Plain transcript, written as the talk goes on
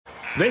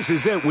This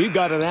is it. We've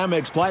got an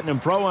Amex Platinum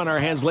Pro on our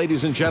hands,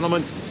 ladies and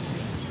gentlemen.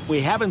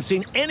 We haven't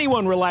seen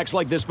anyone relax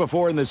like this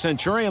before in the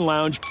Centurion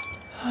Lounge.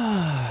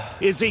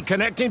 Is he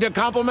connecting to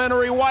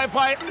complimentary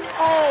Wi-Fi?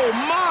 Oh,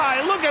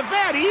 my! Look at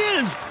that! He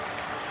is!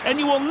 And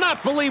you will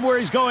not believe where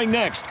he's going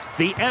next.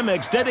 The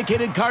Amex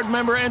dedicated card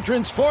member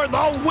entrance for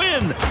the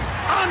win.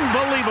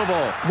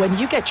 Unbelievable. When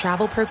you get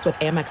travel perks with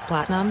Amex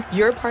Platinum,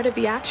 you're part of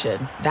the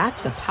action.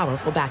 That's the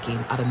powerful backing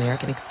of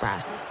American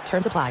Express.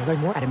 Terms apply. Learn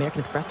more at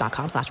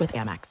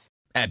americanexpress.com/withAmex.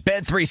 At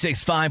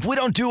Bet365, we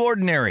don't do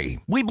ordinary.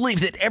 We believe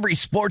that every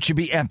sport should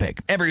be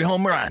epic. Every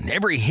home run,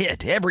 every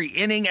hit, every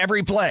inning,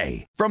 every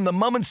play. From the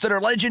moments that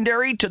are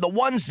legendary to the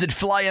ones that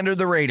fly under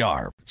the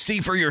radar. See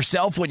for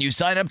yourself when you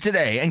sign up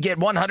today and get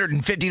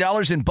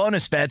 $150 in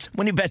bonus bets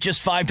when you bet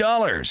just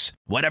 $5.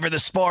 Whatever the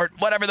sport,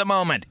 whatever the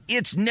moment,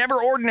 it's never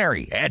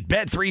ordinary at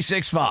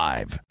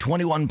Bet365.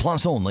 21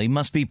 plus only.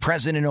 Must be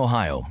present in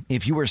Ohio.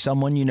 If you or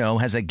someone you know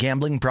has a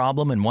gambling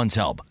problem and wants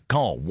help,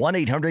 call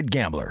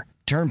 1-800-GAMBLER.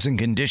 Terms and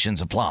conditions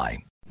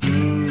apply.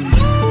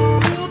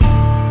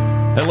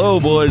 Hello,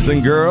 boys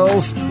and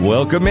girls.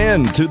 Welcome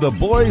in to the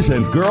Boys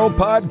and Girl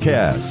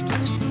Podcast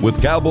with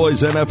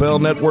Cowboys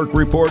NFL Network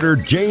reporter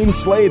Jane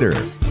Slater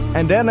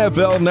and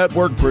NFL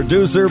Network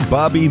producer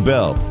Bobby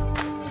Belt.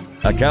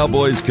 A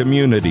Cowboys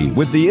community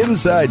with the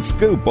inside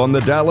scoop on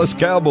the Dallas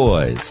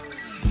Cowboys.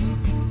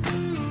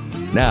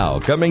 Now,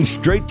 coming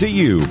straight to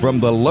you from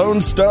the Lone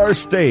Star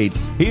State,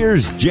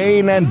 here's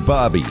Jane and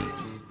Bobby.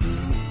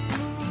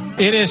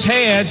 It is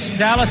heads.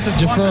 Dallas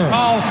has won the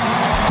toss.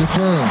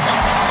 Defer.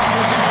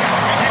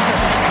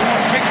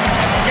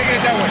 Kick it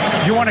that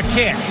way. You want to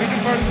kick. We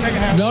defer the second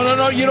half.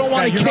 No. You don't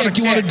want to kick.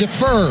 You want to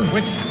defer.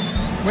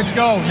 Which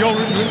goal? You'll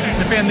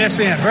defend this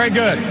end. Very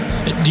good.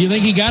 Do you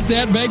think he got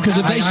that, Big? Because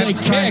if they say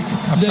kick,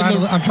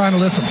 I'm trying to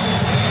listen.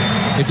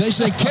 If they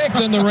say kick,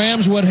 then the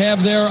Rams would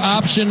have their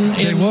option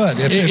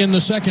in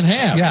the second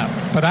half.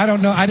 Yeah, but I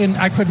don't know.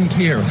 I couldn't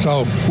hear.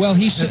 So well,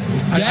 he said.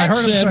 Dak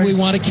said we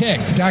want to kick.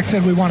 Dak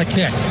said we want to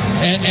kick.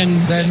 And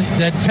then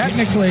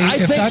technically,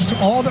 if that's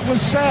all that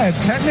was said,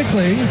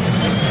 technically,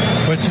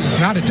 which is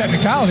not a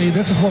technicality,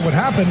 this is what would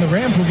happen. The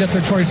Rams will get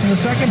their choice in the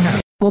second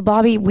half. Well,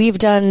 Bobby, we've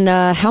done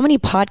how many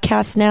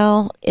podcasts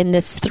now in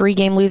this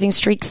 3-game losing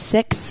streak?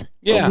 6?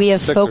 Yeah, we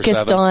have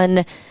focused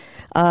on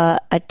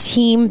a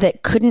team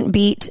that couldn't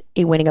beat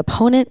a winning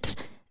opponent,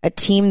 a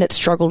team that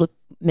struggled with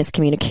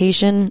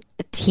miscommunication,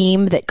 a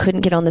team that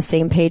couldn't get on the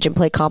same page and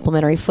play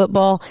complementary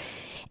football.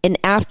 And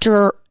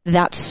after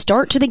that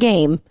start to the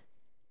game,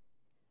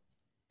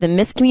 the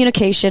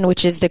miscommunication,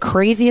 which is the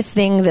craziest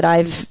thing that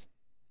I've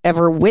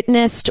ever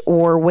witnessed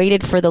or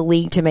waited for the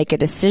league to make a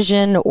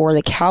decision or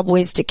the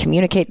Cowboys to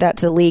communicate that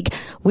to the league,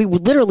 we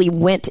literally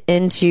went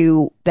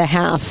into the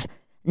half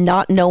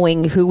not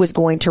knowing who was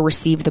going to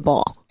receive the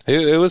ball.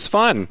 It was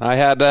fun.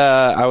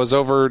 I was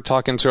over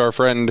talking to our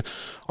friend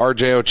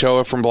RJ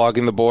Ochoa from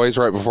Blogging the Boys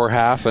right before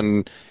half,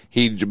 and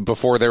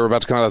before they were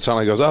about to come out of the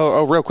tunnel, he goes,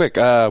 "Oh, real quick,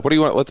 what do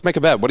you want? Let's make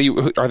a bet.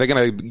 Are they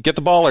going to get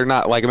the ball or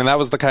not?" Like, I mean, that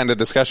was the kind of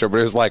discussion. But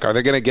it was like, are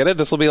they going to get it?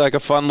 This will be like a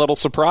fun little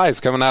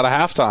surprise coming out of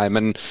halftime,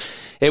 and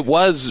it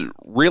was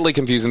really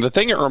confusing. The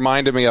thing it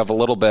reminded me of a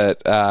little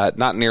bit,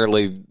 not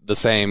nearly the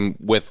same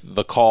with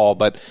the call,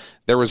 but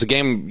there was a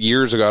game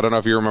years ago, I don't know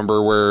if you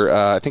remember, where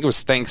I think it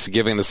was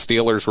Thanksgiving, the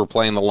Steelers were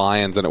playing the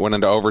Lions, and it went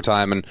into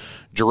overtime, and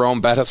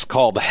Jerome Bettis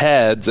called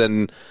heads,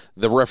 and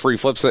the referee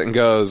flips it and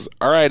goes,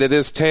 "All right, it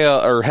is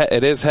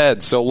it is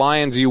heads, so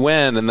Lions, you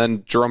win." And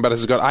then Jerome Bettis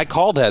is going, "I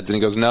called heads," and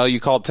he goes, "No, you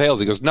called tails."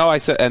 He goes, "No, I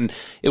said," and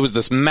it was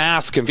this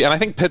mass confusion. And I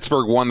think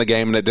Pittsburgh won the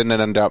game, and it didn't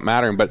end up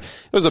mattering, but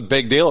it was a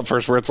big deal at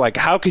first, where it's like,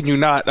 how can you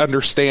not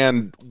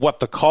understand what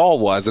the call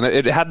was? And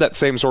it had that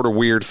same sort of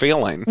weird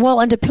feeling.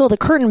 Well, and to peel the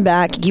curtain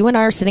back, you and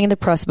I are sitting in the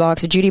press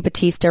box. Judy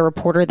Batista, a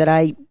reporter that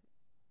I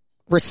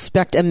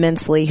respect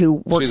immensely,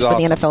 who works for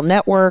the NFL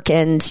Network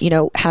and,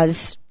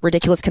 has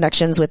ridiculous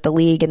connections with the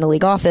league and the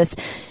league office.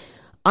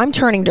 I'm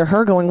turning to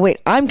her going, wait,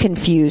 I'm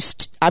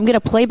confused. I'm going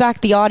to play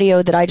back the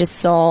audio that I just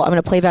saw. I'm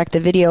going to play back the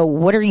video.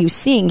 What are you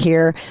seeing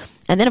here?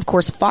 And then, of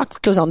course, Fox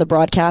goes on the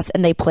broadcast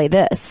and they play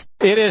this.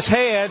 It is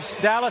heads.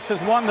 Dallas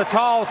has won the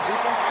toss.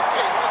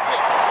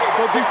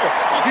 Go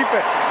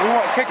defense. We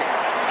want to kick it.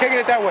 Kicking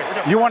it that way.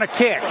 You want to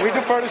kick. We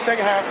defer the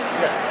second half.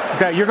 Yes.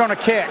 Okay, you're going to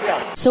kick.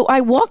 Yeah. So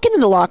I walk into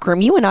the locker room.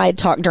 You and I had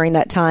talked during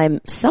that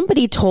time.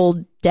 Somebody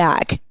told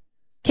Dak,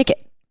 kick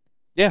it.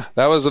 Yeah,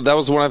 that was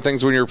one of the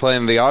things when you were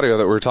playing the audio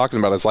that we were talking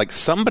about. It's like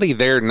somebody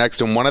there next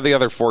to him, one of the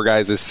other 4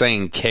 guys is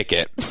saying kick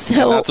it.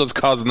 So and that's what's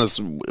causing this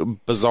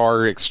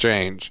bizarre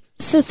exchange.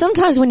 So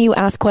sometimes when you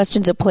ask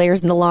questions of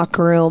players in the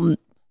locker room,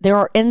 there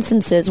are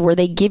instances where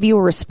they give you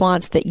a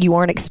response that you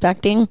aren't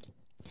expecting.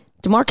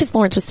 DeMarcus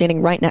Lawrence was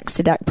standing right next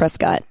to Dak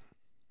Prescott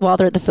while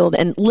they're at the field.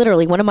 And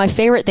literally one of my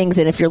favorite things,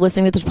 and if you're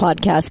listening to this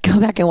podcast, go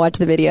back and watch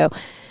the video.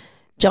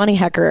 Johnny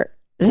Hecker,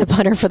 the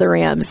punter for the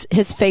Rams,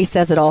 his face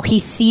says it all. He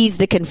sees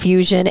the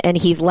confusion and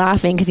he's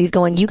laughing because he's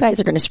going, you guys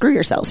are going to screw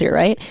yourselves here,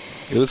 right?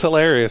 It was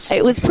hilarious.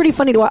 It was pretty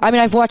funny to watch. I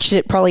mean, I've watched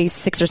it probably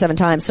 6 or 7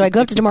 times. So I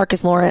go up to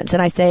DeMarcus Lawrence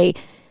and I say,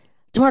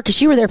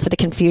 DeMarcus, you were there for the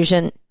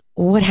confusion.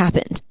 What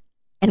happened?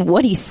 And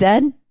what he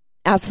said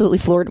absolutely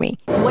floored me.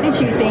 What did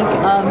you think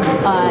of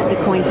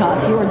the coin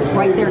toss? You were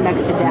right there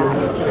next to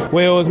Dak.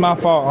 Well, it was my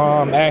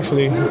fault,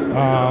 actually.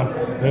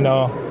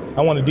 I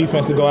wanted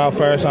defense to go out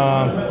first.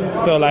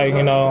 Felt like,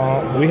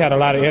 we had a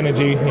lot of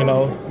energy,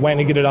 waiting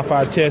to get it off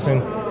our chest.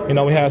 And,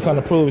 we had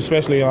something to prove,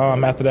 especially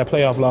after that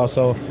playoff loss.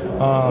 So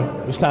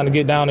it's time to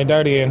get down and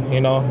dirty.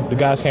 And, the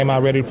guys came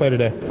out ready to play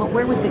today. Well,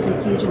 where was the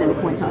confusion in the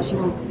coin toss? You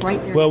were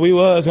right there. Well, we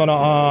was going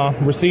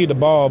to receive the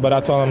ball, but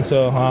I told them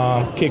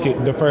to kick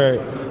it, defer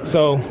it.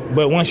 So,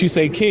 but once you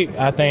say kick,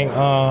 I think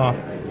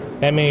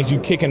that means you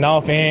kicking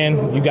off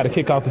and you got to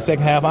kick off the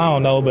second half. I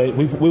don't know, but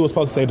we were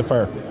supposed to say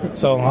defer.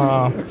 So,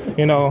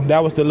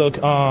 that was the look,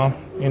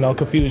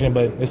 confusion,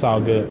 but it's all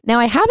good. Now,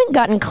 I haven't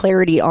gotten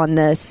clarity on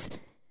this.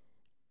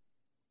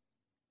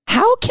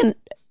 How can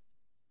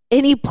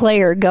any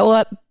player go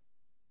up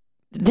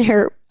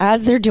there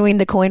as they're doing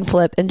the coin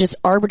flip and just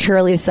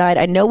arbitrarily decide,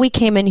 I know we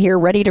came in here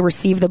ready to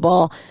receive the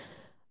ball,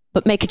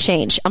 but make a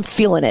change. I'm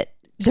feeling it.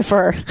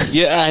 Defer.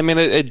 Yeah, I mean,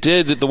 it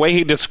did. The way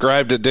he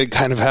described it did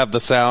kind of have the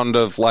sound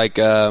of like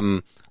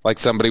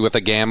somebody with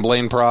a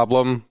gambling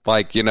problem.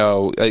 Like,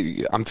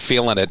 I'm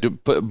feeling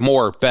it. Put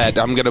more bet.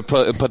 I'm going to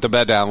put the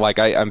bet down. Like,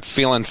 I'm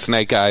feeling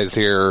snake eyes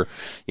here.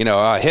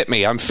 Hit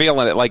me. I'm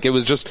feeling it. Like, it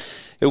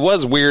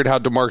was weird how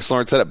DeMarcus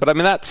Lawrence said it. But, I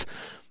mean, that's –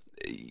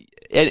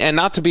 and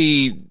not to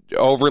be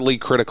overly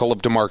critical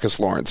of DeMarcus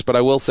Lawrence, but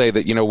I will say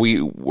that,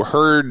 we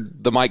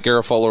heard the Mike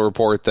Garafolo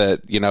report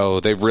that,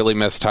 they've really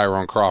missed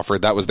Tyrone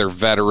Crawford. That was their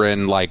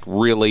veteran, like,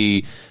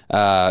 really,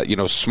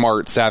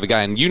 smart, savvy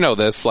guy. And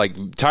this,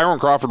 like, Tyrone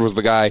Crawford was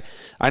the guy,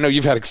 I know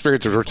you've had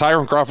experiences where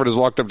Tyrone Crawford has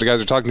walked up to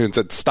guys who are talking to and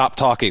said, stop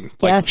talking.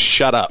 Like, yes.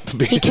 Shut up.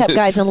 He kept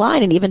guys in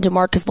line, and even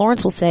DeMarcus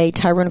Lawrence will say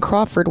Tyrone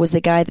Crawford was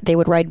the guy that they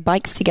would ride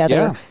bikes together.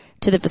 Yeah.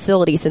 To the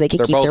facility so they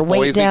could keep their weight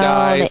Boise down.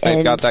 Guys. They've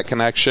and got that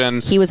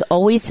connection. He was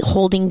always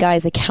holding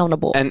guys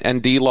accountable.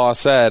 And D-Law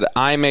said,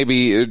 I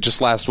maybe,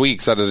 just last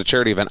week, said at a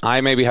charity event,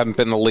 I maybe haven't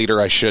been the leader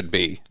I should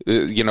be,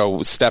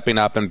 stepping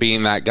up and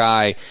being that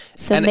guy.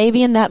 So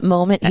maybe in that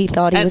moment he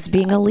thought he was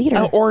being a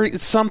leader. Or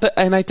something,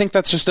 and I think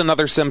that's just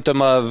another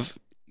symptom of,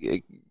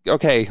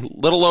 okay,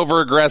 little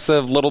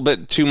over-aggressive, little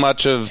bit too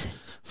much of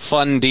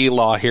fun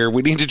D-Law here.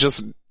 We need to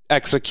just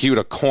execute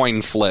a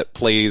coin flip,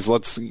 please.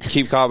 Let's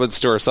keep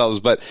comments to ourselves.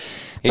 But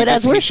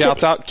he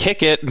shouts out,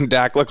 kick it, and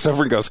Dak looks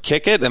over and goes,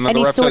 kick it, and then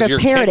the ref goes, you're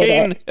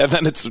kicking, and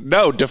then it's,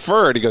 no,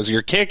 defer it. He goes,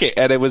 you're kicking,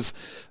 and it was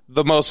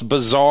the most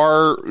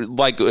bizarre,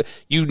 like,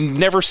 you've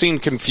never seen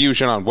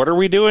confusion on, what are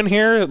we doing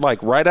here?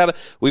 Like,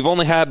 we've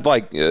only had,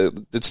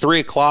 it's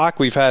 3:00,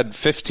 we've had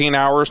 15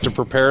 hours to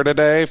prepare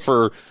today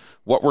for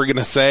what we're going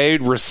to say,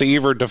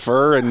 receive or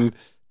defer, and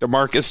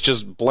DeMarcus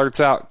just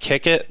blurts out,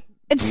 kick it.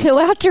 And so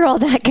after all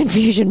that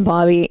confusion,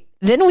 Bobby,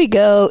 then we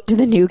go to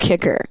the new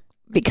kicker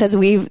because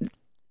we've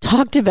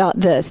talked about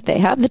this. They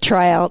have the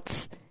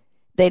tryouts.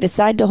 They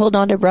decide to hold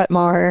on to Brett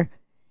Maher.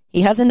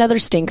 He has another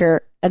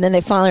stinker. And then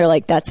they finally are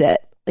like, that's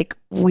it. Like,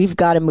 we've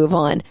got to move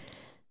on.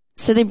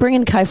 So they bring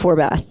in Kai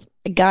Forbath,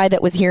 a guy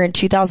that was here in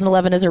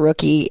 2011 as a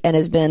rookie and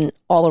has been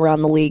all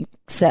around the league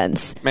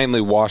since.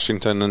 Mainly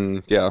Washington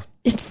and, yeah.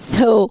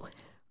 So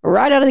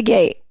right out of the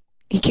gate,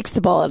 he kicks the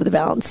ball out of the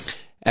bounds.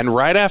 And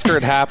right after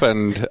it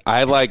happened,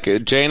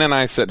 Jane and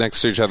I sit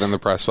next to each other in the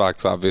press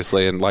box,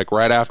 obviously, and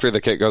right after the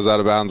kick goes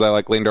out of bounds, I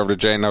leaned over to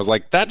Jane and I was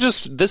like,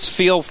 this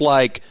feels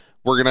like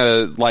we're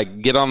going to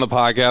get on the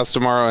podcast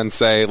tomorrow and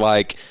say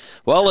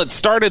well, it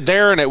started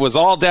there and it was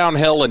all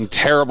downhill and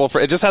terrible.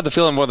 It just had the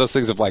feeling one of those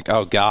things of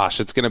oh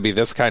gosh, it's going to be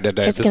this kind of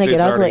day. It's going to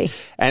get ugly.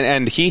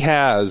 And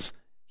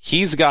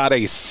he's got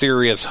a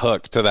serious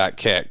hook to that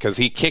kick because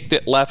he kicked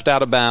it left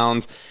out of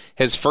bounds.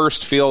 His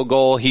first field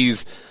goal,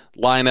 he's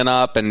lining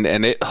up and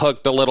it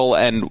hooked a little,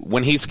 and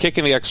when he's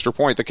kicking the extra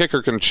point, the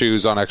kicker can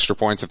choose on extra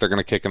points if they're going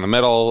to kick in the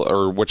middle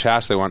or which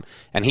hash they want,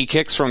 and he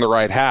kicks from the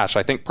right hash.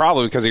 I think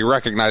probably because he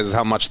recognizes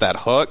how much that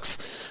hooks,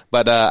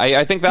 but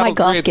I think that my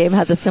golf game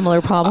has a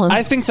similar problem.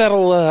 I think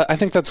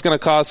that's going to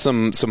cause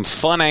some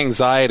fun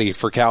anxiety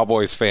for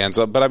Cowboys fans,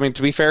 but I mean,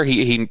 to be fair,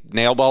 he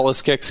nailed all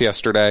his kicks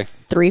yesterday.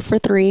 3 for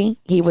 3.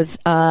 He was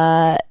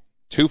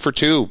 2 for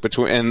 2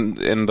 in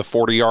the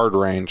 40-yard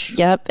range.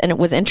 Yep, and it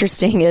was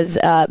interesting is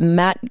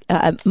Michael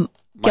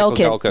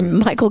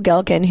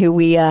Gelkin, who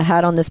we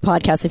had on this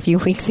podcast a few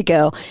weeks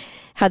ago,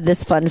 had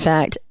this fun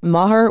fact.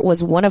 Maher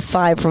was 1 of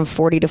 5 from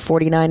 40 to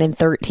 49 in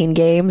 13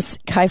 games.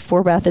 Kai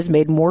Forbath has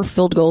made more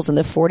field goals in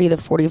the 40 to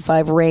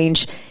 45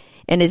 range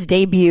in his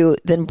debut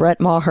than Brett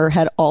Maher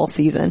had all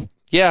season.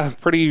 Yeah,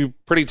 pretty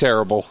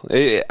terrible.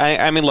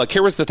 I mean, look,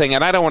 here was the thing,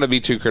 and I don't want to be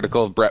too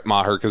critical of Brett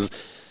Maher because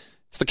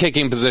it's the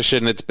kicking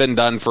position. It's been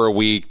done for a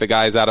week. The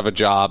guy's out of a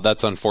job.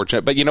 That's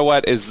unfortunate. But you know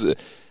what?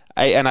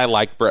 I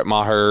like Brett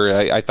Maher.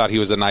 I thought he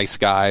was a nice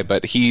guy,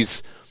 but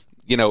that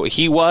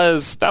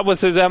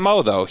was his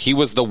MO, though. He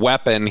was the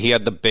weapon. He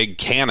had the big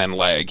cannon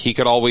leg. He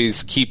could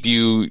always keep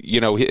you,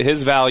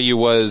 his value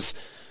was,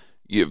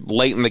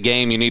 late in the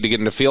game, you need to get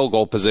into field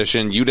goal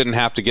position. You didn't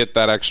have to get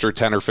that extra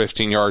 10 or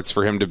 15 yards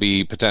for him to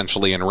be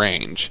potentially in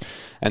range.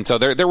 And so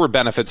there were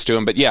benefits to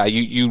him. But, yeah,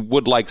 you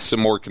would like some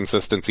more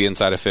consistency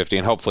inside of 50,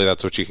 and hopefully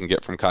that's what you can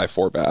get from Kai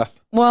Forbath.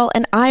 Well,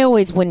 and I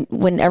always,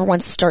 when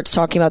everyone starts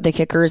talking about the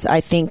kickers,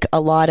 I think a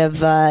lot of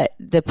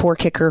the poor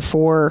kicker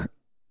for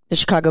the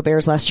Chicago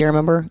Bears last year,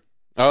 remember?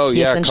 Oh,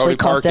 he essentially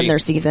cost them their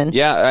season.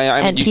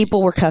 Yeah,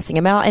 people were cussing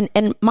him out.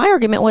 And my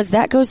argument was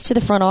that goes to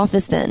the front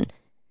office then.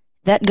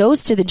 That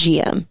goes to the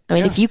GM. I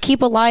mean, if you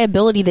keep a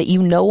liability that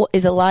you know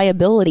is a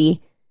liability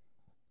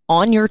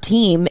on your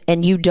team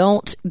and you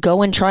don't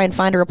go and try and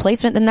find a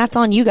replacement, then that's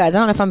on you guys. I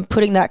don't know if I'm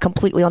putting that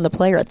completely on the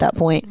player at that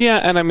point. Yeah,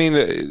 and I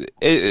mean,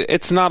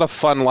 it's not a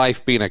fun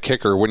life being a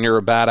kicker when you're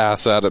a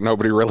badass at it.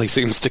 Nobody really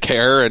seems to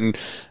care. And,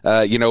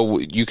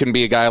 you can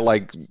be a guy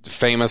like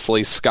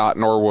famously Scott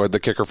Norwood, the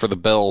kicker for the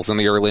Bills in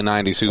the early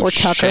 90s, who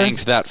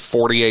shanked that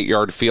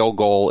 48-yard field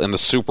goal in the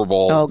Super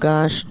Bowl. Oh,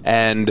 gosh.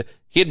 And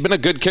he had been a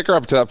good kicker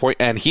up to that point,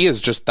 and he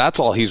is just, that's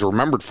all he's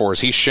remembered for, is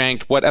he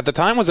shanked what at the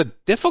time was a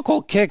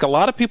difficult kick. A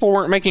lot of people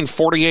weren't making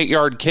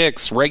 48-yard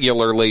kicks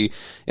regularly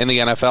in the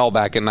NFL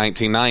back in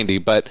 1990,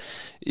 but,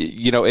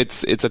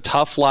 it's a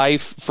tough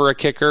life for a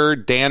kicker.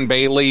 Dan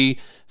Bailey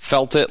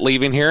felt it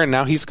leaving here, and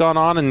now he's gone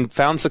on and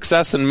found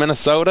success in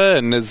Minnesota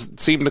and has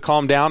seemed to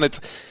calm down.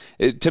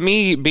 To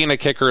me, being a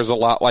kicker is a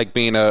lot like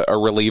being a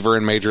reliever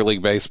in Major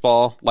League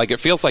Baseball. Like,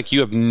 it feels like you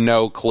have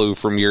no clue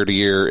from year to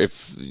year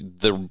if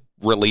the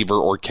reliever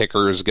or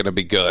kicker is going to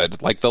be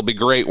good. Like, they'll be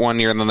great one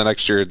year and then the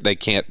next year they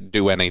can't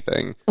do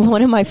anything.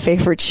 One of my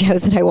favorite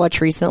shows that I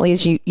watched recently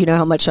is you know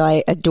how much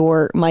I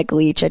adore Mike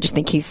Leach. I just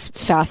think he's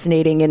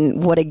fascinating,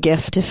 and what a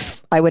gift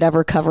if I would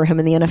ever cover him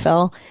in the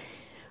NFL.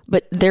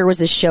 But there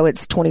was a show,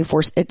 it's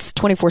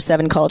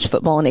 24/7 college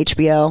football on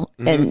HBO,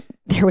 and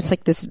there was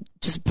like this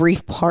just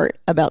brief part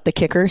about the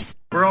kickers.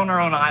 We're on our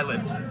own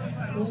island.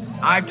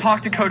 I've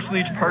talked to Coach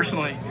Leach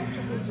personally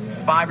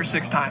 5 or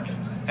 6 times.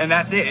 And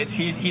that's it.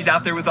 He's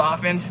out there with the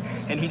offense,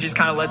 and he just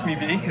kind of lets me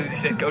be. He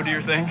says, go do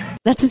your thing.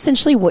 That's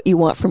essentially what you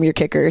want from your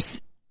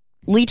kickers.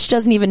 Leach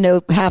doesn't even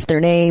know half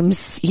their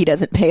names. He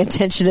doesn't pay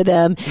attention to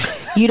them.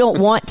 You don't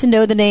want to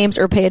know the names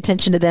or pay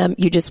attention to them.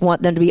 You just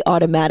want them to be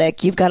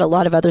automatic. You've got a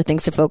lot of other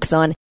things to focus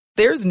on.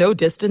 There's no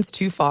distance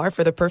too far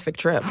for the perfect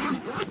trip.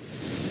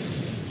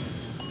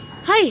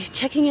 Hi,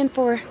 checking in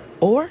for...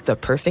 Or the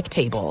perfect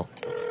table.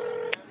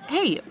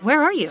 Hey,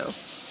 where are you?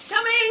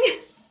 Coming!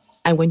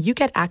 And when you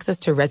get access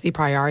to Resi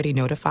Priority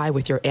Notify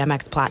with your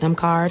Amex Platinum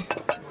card...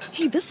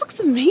 Hey, this looks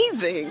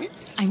amazing.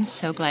 I'm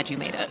so glad you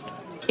made it.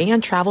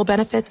 And travel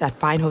benefits at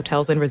fine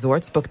hotels and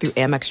resorts booked through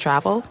Amex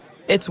Travel,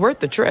 it's worth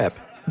the trip.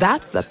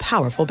 That's the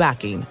powerful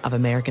backing of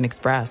American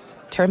Express.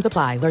 Terms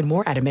apply. Learn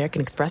more at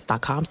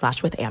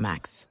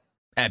americanexpress.com/withAmex.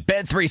 At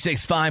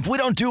Bet365, we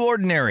don't do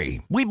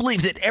ordinary. We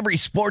believe that every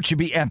sport should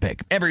be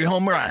epic. Every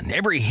home run,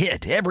 every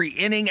hit, every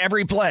inning,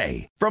 every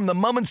play. From the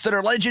moments that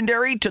are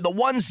legendary to the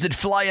ones that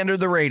fly under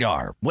the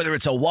radar. Whether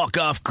it's a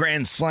walk-off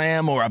grand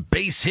slam or a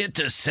base hit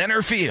to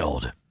center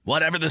field.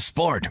 Whatever the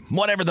sport,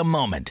 whatever the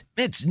moment.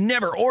 It's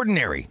never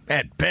ordinary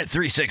at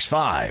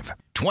Bet365.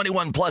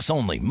 21 plus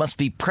only. Must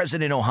be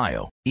present in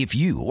Ohio. If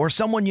you or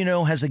someone you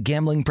know has a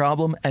gambling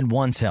problem and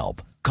wants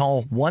help,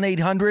 call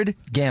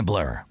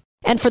 1-800-GAMBLER.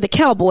 And for the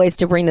Cowboys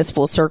to bring this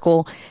full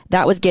circle,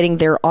 that was getting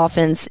their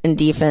offense and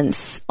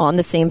defense on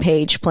the same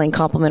page, playing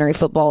complementary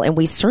football. And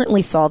we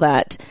certainly saw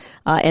that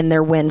in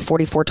their win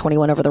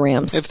 44-21 over the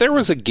Rams. If there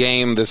was a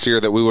game this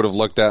year that we would have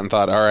looked at and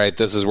thought, all right,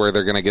 this is where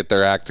they're going to get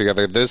their act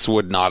together, this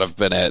would not have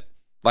been it.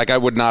 Like, I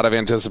would not have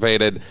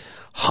anticipated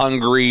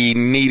hungry,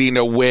 needing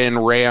to win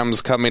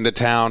Rams coming to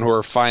town who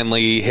are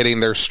finally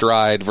hitting their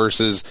stride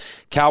versus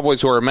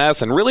Cowboys who are a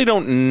mess and really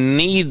don't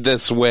need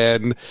this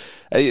win.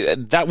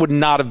 That would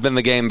not have been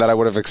the game that I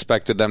would have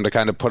expected them to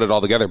kind of put it all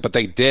together, but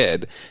they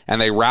did, and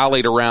they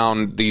rallied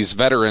around these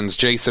veterans.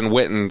 Jason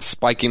Witten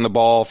spiking the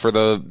ball for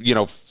the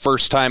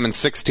first time in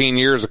 16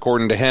 years,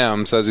 according to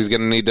him, says he's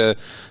going to need to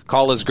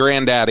call his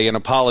granddaddy and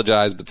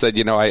apologize, but said,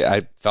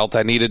 I felt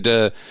I needed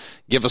to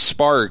give a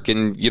spark,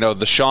 and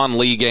the Sean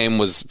Lee game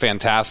was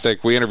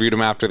fantastic. We interviewed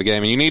him after the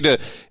game, and you need to,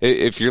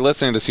 if you're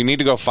listening to this, you need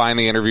to go find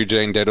the interview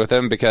Jane did with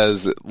him,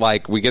 because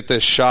we get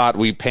this shot,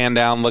 we pan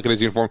down, look at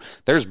his uniform,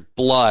 there's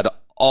blood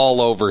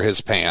all over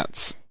his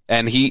pants,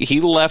 and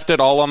he left it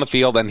all on the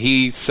field, and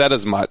he said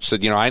as much,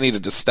 said, I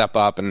needed to step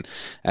up and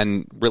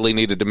really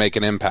needed to make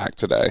an impact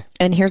today.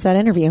 And here's that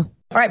interview.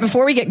 All right,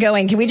 before we get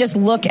going, can we just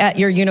look at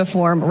your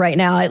uniform right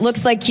now? It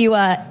looks like you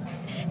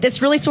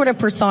this really sort of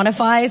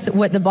personifies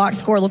what the box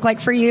score looked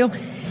like for you.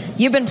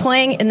 You've been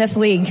playing in this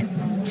league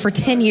for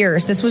 10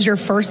 years. This was your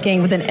first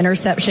game with an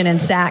interception and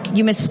sack.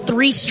 You missed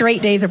 3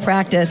 straight days of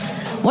practice.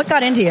 What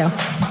got into you?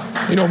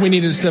 We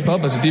needed to step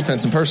up as a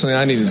defense, and personally,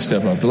 I needed to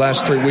step up. The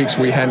last 3 weeks,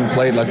 we hadn't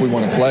played like we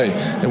want to play,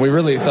 and we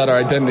really thought our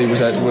identity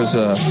was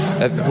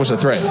a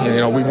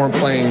threat. We weren't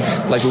playing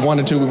like we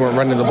wanted to. We weren't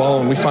running the ball,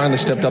 and we finally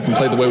stepped up and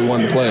played the way we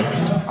wanted to play.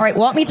 All right,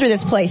 walk me through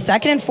this play.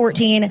 2nd and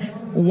 14,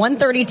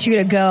 1:32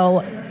 to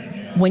go.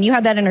 When you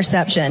had that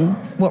interception,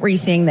 What were you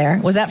seeing there?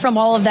 Was that from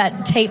all of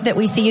that tape that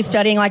we see you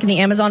studying, like in the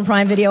Amazon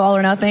Prime video, All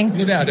or Nothing?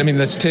 No doubt. I mean,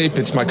 that's tape.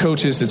 It's my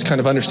coaches. It's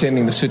kind of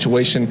understanding the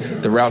situation,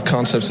 the route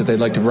concepts that they'd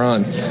like to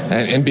run,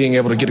 and being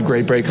able to get a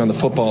great break on the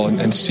football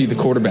and see the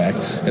quarterback.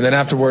 And then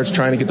afterwards,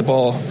 trying to get the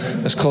ball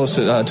as close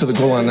to the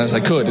goal line as I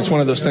could. It's one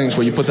of those things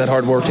where you put that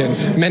hard work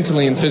in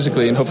mentally and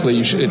physically, and hopefully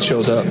it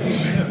shows up.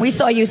 We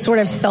saw you sort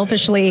of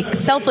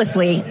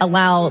selflessly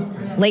allow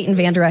Leighton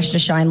Vander Esch to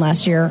shine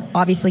last year.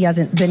 Obviously, he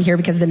hasn't been here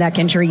because of the neck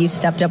injury. You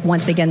stepped up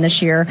once again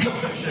this year.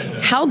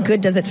 How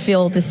good does it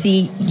feel to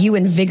see you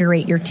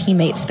invigorate your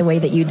teammates the way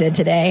that you did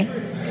today?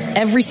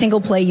 Every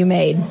single play you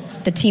made,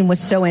 the team was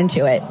so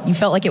into it. You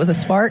felt like it was a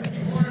spark?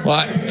 Well,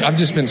 I've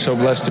just been so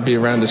blessed to be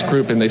around this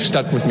group, and they've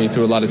stuck with me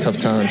through a lot of tough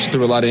times,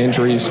 through a lot of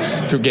injuries,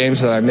 through games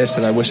that I missed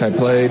that I wish I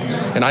played.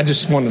 And I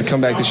just wanted to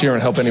come back this year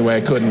and help any way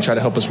I could and try to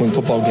help us win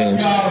football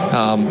games.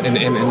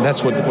 And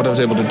that's what I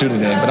was able to do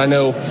today. But I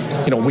know,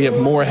 we have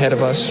more ahead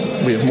of us.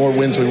 We have more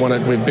wins we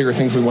have bigger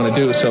things we want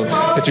to do. So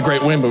it's a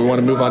great win, but we want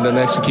to move on to the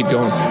next and keep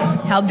going.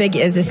 How big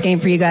is this game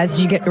for you guys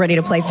as you get ready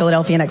to play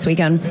Philadelphia next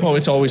weekend? Well,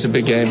 it's always a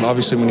big game,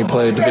 obviously, when you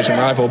play a division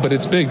rival, but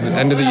it's big.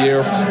 End of the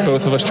year,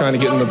 both of us trying to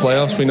get in the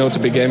playoffs. We know it's a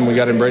big game, and we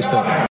got to embrace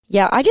that.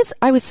 Yeah,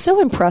 I was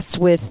so impressed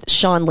with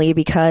Sean Lee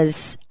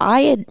because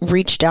I had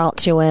reached out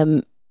to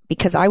him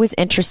because I was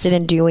interested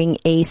in doing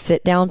a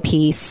sit-down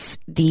piece,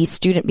 The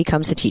Student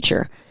Becomes the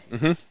Teacher.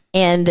 Mm-hmm.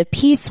 And the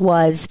piece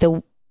was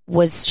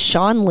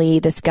Sean Lee,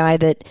 this guy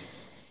that,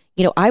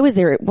 I was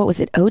there, what was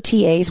it,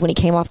 OTAs, when he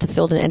came off the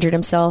field and injured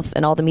himself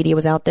and all the media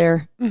was out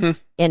there. Mm-hmm.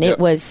 And it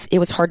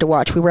was hard to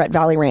watch. We were at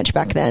Valley Ranch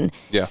back then.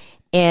 Yeah.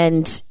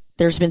 And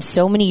there's been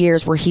so many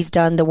years where he's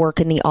done the work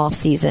in the off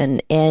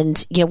season.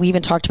 And, we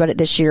even talked about it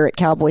this year at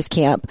Cowboys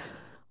camp.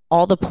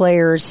 All the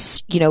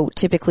players,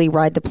 typically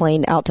ride the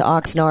plane out to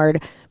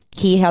Oxnard.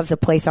 He has a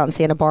place out in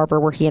Santa Barbara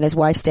where he and his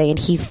wife stay, and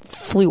he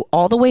flew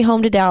all the way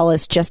home to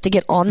Dallas just to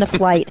get on the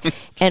flight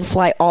and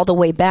fly all the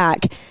way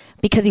back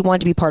because he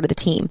wanted to be part of the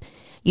team.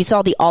 You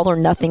saw the All or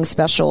Nothing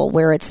special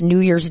where it's New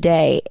Year's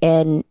Day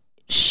and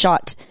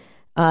shot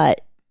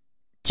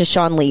to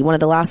Sean Lee, one of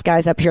the last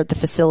guys up here at the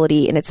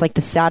facility, and it's like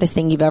the saddest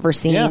thing you've ever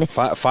seen. Yeah,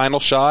 final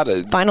shot.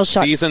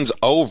 Season's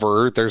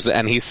over.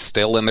 And he's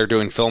still in there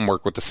doing film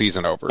work with the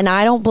season over. And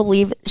I don't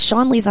believe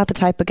Sean Lee's not the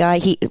type of guy.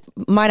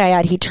 Might I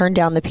add, he turned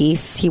down the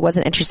piece. He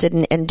wasn't interested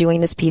in doing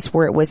this piece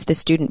where it was the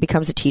student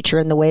becomes a teacher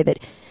in the way that,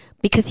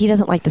 because he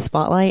doesn't like the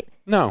spotlight.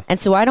 No. And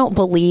so I don't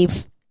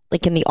believe,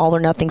 like in the All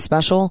or Nothing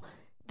special,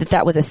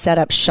 that was a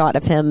setup shot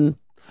of him.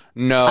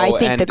 No, I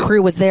think the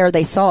crew was there.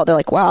 They saw it. They're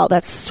like, wow,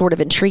 that's sort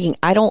of intriguing.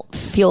 I don't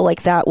feel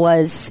like that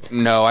was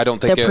I don't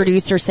think the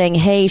producer saying,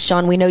 hey,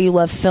 Sean, we know you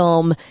love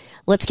film.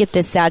 Let's get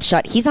this sad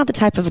shot. He's not the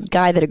type of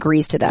guy that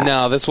agrees to that.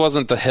 No, this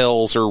wasn't The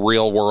Hills or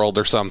Real World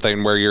or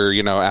something where you're,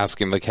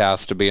 asking the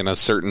cast to be in a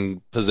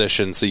certain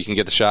position so you can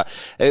get the shot.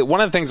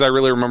 One of the things I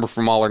really remember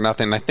from All or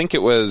Nothing, I think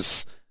it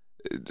was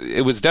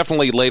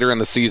definitely later in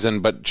the season,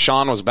 but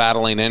Sean was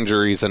battling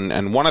injuries,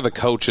 and one of the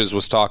coaches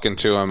was talking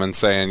to him and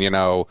saying,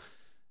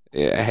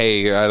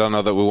 hey, I don't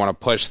know that we want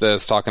to push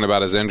this, talking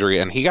about his injury.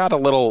 And he got a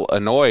little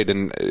annoyed,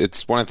 and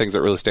it's one of the things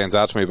that really stands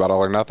out to me about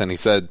All or Nothing. He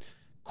said,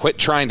 quit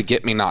trying to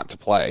get me not to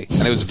play.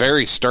 And it was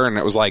very stern.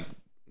 It was like,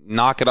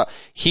 knock it up.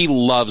 He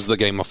loves the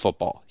game of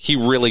football. He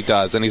really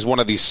does. And he's one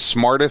of the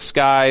smartest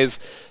guys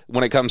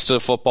when it comes to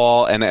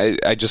football. And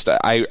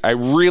I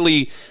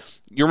really...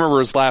 You remember it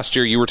was last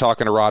year, you were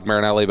talking to Rod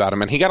Marinelli about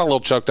him, and he got a little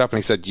choked up, and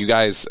he said, you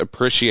guys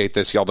appreciate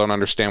this. Y'all don't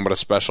understand what a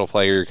special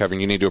player you're covering.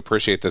 You need to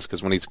appreciate this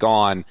because when he's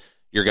gone,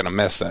 you're going to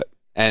miss it.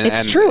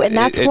 It's true, and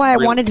that's why I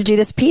wanted to do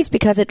this piece,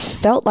 because it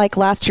felt like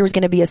last year was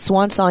going to be a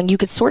swan song. You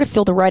could sort of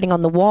feel the writing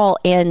on the wall,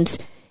 and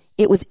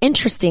it was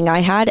interesting. I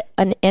had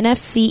an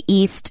NFC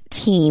East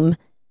team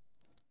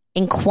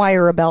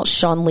inquire about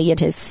Sean Lee and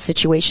his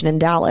situation in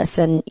Dallas,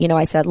 and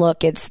I said,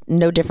 look, it's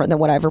no different than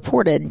what I've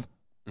reported.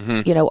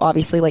 Mm-hmm.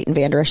 Obviously Leighton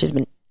Vander Esch has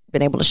been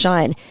able to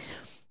shine.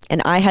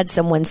 And I had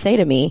someone say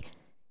to me,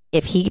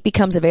 if he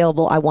becomes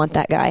available, I want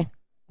that guy.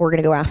 We're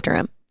going to go after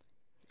him.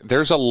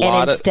 There's a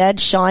lot instead,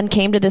 Sean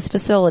came to this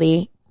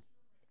facility,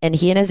 and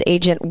he and his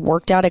agent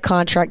worked out a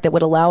contract that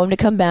would allow him to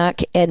come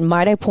back. And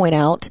might I point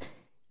out,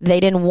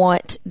 they didn't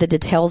want the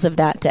details of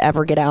that to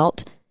ever get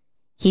out.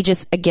 He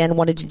just, again,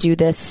 wanted to do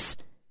this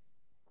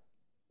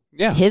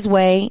his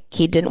way.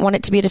 He didn't want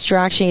it to be a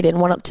distraction. He didn't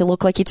want it to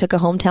look like he took a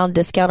hometown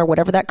discount or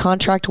whatever that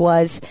contract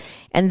was.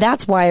 And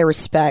that's why I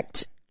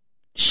respect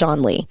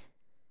Sean Lee.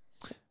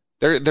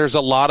 There's a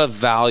lot of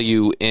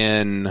value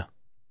in...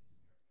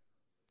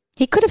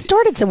 He could have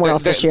started somewhere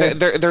else this year.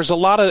 There's a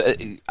lot of...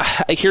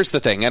 Here's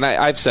the thing, and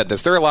I've said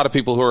this. There are a lot of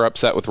people who are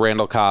upset with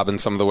Randall Cobb and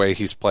some of the way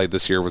he's played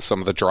this year with some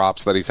of the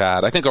drops that he's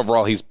had. I think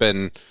overall he's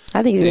been...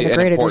 I think he's been a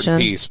great addition.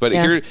 Piece. But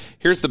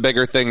here's the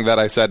bigger thing that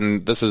I said,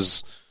 and this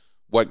is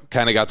what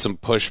kind of got some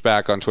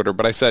pushback on Twitter.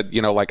 But I said,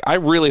 I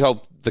really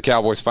hope the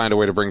Cowboys find a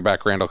way to bring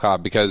back Randall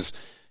Cobb, because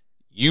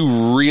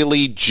you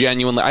really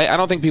genuinely... I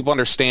don't think people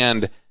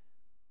understand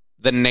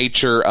the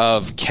nature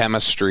of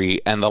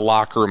chemistry and the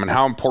locker room and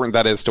how important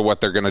that is to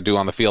what they're going to do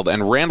on the field.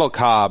 And Randall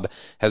Cobb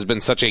has been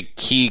such a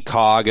key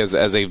cog as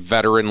a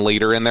veteran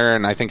leader in there,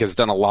 and I think has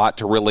done a lot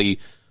to really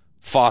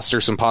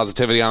foster some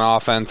positivity on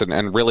offense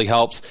and really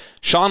helps.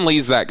 Sean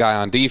Lee's that guy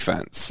on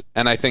defense,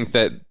 and I think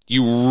that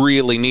you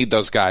really need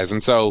those guys.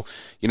 And so,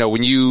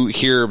 when you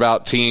hear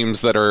about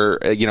teams that are,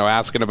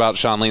 asking about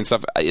Sean Lee and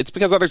stuff, it's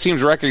because other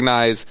teams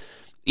recognize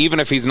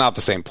even if he's not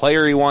the same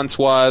player he once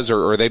was,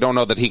 or they don't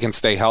know that he can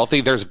stay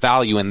healthy, there's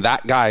value in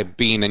that guy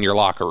being in your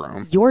locker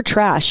room. Your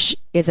trash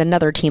is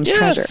another team's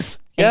treasure.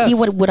 And he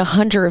would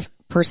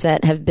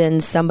 100% have been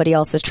somebody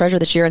else's treasure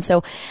this year. And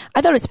so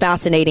I thought it was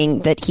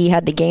fascinating that he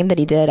had the game that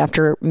he did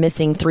after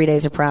missing 3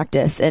 days of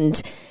practice.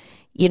 And,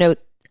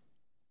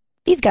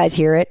 these guys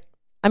hear it.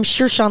 I'm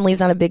sure Sean Lee's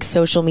not a big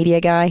social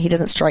media guy. He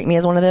doesn't strike me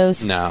as one of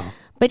those. No.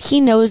 But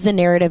he knows the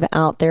narrative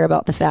out there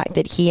about the fact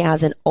that he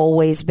hasn't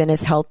always been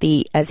as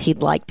healthy as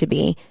he'd like to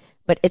be.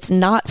 But it's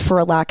not for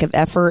a lack of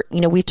effort.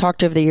 We've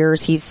talked over the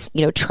years, he's,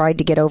 tried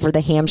to get over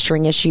the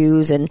hamstring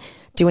issues and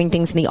doing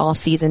things in the off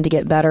season to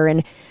get better.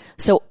 And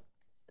so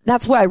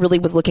that's why I really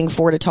was looking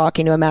forward to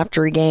talking to him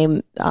after a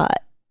game,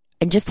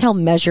 and just how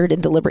measured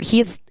and deliberate.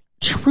 He is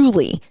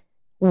truly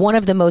one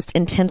of the most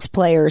intense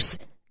players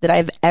that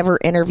I've ever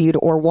interviewed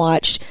or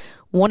watched.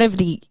 One of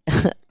the,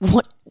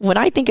 when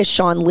I think of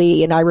Sean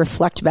Lee and I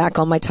reflect back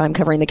on my time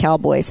covering the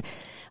Cowboys,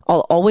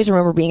 I'll always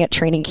remember being at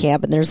training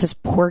camp and there's this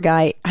poor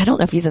guy. I don't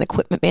know if he's an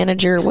equipment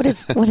manager. What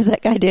does that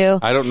guy do?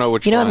 I don't know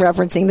which one. I'm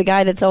referencing the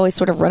guy that's always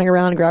sort of running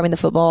around grabbing the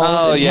footballs.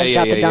 Oh, and has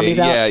got the dummies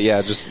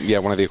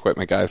out. One of the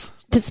equipment guys.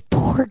 This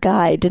poor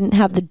guy didn't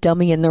have the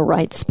dummy in the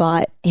right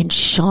spot, and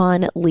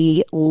Sean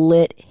Lee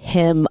lit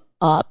him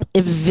up,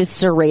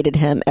 eviscerated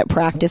him at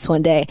practice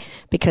one day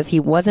because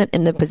he wasn't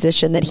in the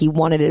position that he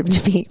wanted him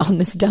to be on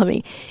this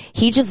dummy.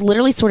 He just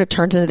literally sort of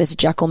turns into this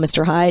Jekyll,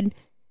 Mr. Hyde.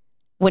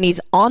 When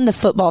he's on the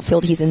football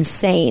field, he's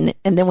insane.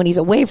 And then when he's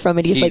away from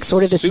it, he's like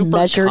sort of this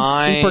measured,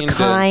 super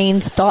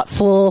kind,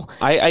 thoughtful.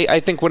 I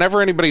think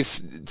whenever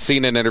anybody's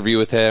seen an interview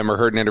with him or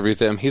heard an interview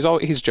with him,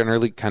 he's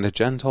generally kind of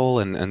gentle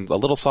and a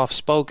little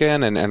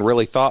soft-spoken and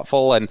really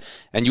thoughtful. And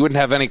you wouldn't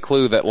have any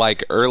clue that,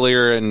 like,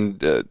 earlier in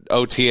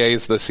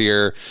OTAs this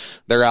year,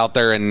 they're out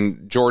there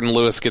and Jordan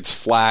Lewis gets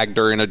flagged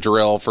during a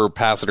drill for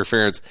pass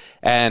interference.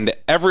 And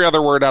every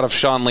other word out of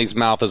Sean Lee's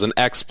mouth is an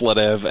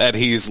expletive. And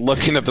he's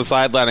looking at the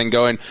sideline and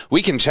going,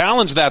 we can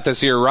challenge that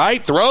this year,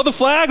 right? Throw the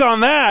flag on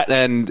that.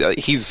 And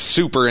he's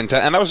super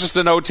intense. And that was just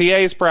an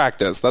OTA's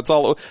practice. That's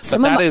all.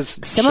 Some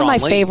of my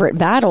favorite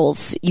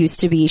battles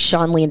used to be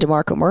Sean Lee and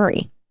DeMarco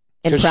Murray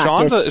in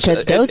practice.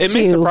 It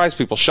may surprise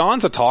people.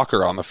 Sean's a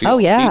talker on the field. Oh,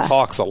 yeah. He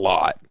talks a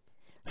lot.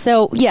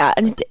 So, yeah,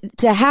 and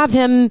to have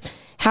him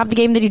have the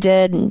game that he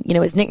did, and,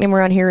 his nickname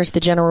around here is the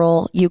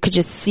General, you could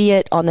just see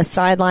it on the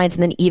sidelines,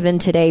 and then even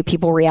today,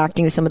 people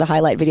reacting to some of the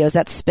highlight videos.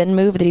 That spin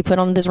move that he put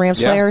on those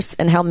Rams players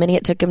and how many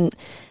it took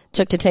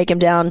to take him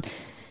down,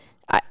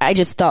 I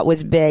just thought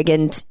was big.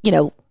 And,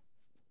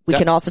 we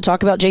can also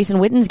talk about Jason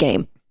Witten's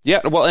game.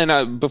 Yeah, well,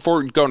 and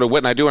before going to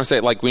Witten, I do want to say,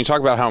 like, when you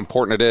talk about how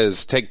important it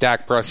is, take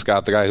Dak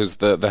Prescott, the guy who's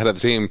the head of the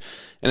team,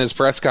 in his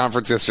press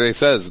conference yesterday,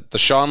 says the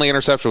Sean Lee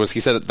interception he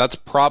said, that's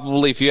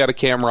probably, if you had a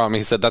camera on me,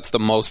 he said, that's the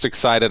most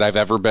excited I've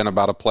ever been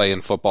about a play in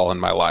football in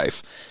my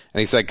life. And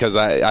he said, because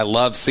I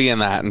love seeing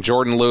that. And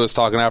Jordan Lewis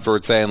talking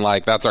afterwards saying,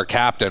 like, that's our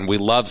captain. We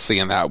love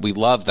seeing that. We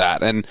love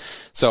that. And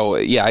so,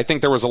 yeah, I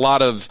think there was a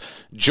lot of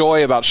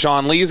joy about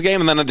Sean Lee's game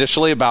and then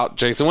additionally about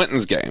Jason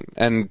Witten's game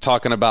and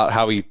talking about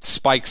how he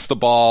spikes the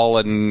ball.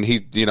 And he,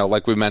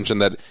 like we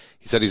mentioned, that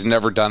he said he's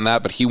never done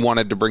that, but he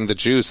wanted to bring the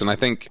juice. And I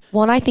think...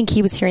 Well, and I think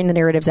he was hearing the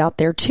narratives out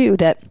there, too,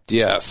 that...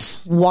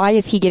 Yes. Why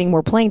is he getting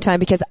more playing time?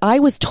 Because I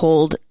was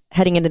told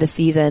heading into the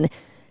season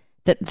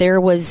that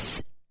there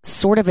was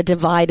sort of a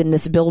divide in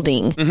this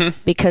building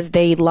because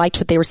they liked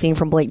what they were seeing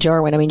from Blake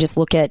Jarwin. I mean, just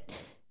look at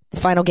the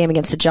final game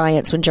against the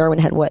Giants when Jarwin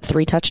had,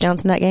 3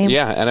 touchdowns in that game?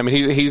 Yeah, and I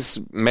mean, he's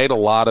made a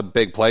lot of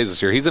big plays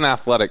this year. He's an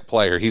athletic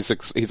player. He's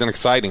an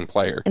exciting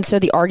player. And so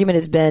the argument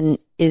has been,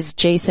 is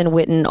Jason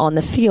Witten on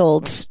the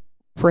field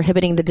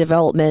prohibiting the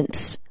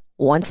development,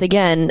 once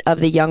again,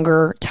 of the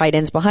younger tight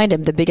ends behind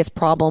him? The biggest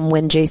problem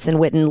when Jason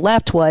Witten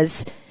left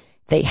was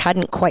they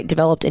hadn't quite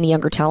developed any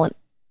younger talent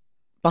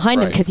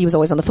behind him because he was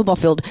always on the football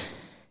field.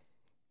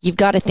 You've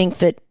got to think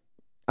that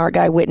our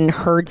guy Witten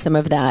heard some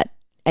of that,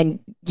 and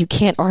you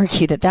can't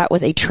argue that that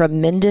was a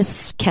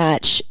tremendous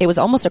catch. It was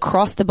almost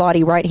across the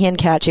body right-hand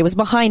catch. It was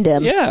behind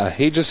him. Yeah,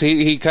 he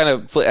kind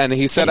of, and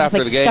he said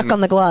after the game, stuck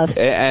on the glove.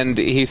 And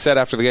he said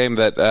after the game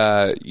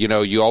that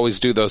you always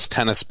do those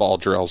tennis ball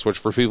drills, which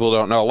for people who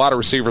don't know, a lot of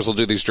receivers will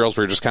do these drills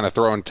where you're just kind of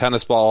throwing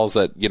tennis balls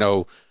at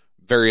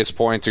various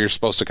points, or you're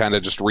supposed to kind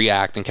of just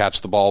react and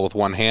catch the ball with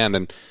one hand.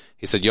 And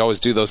he said, you always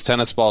do those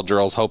tennis ball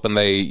drills hoping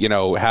they,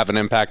 have an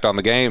impact on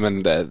the game.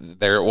 And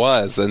there it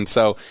was. And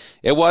so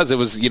it was,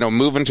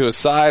 moving to his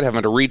side,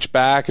 having to reach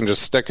back and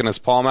just sticking his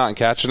palm out and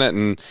catching it.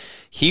 And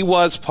he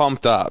was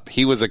pumped up.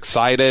 He was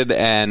excited.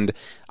 And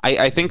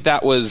I think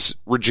that was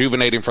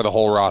rejuvenating for the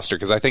whole roster,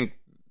 because I think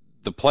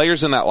the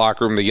players in that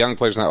locker room, the young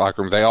players in that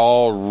locker room, they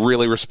all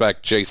really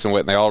respect Jason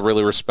Witten. They all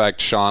really respect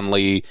Sean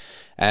Lee.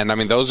 And, I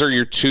mean, those are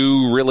your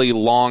two really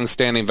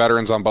long-standing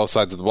veterans on both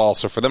sides of the ball.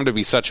 So for them to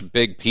be such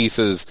big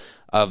pieces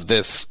of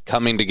this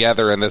coming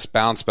together and this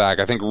bounce back,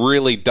 I think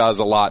really does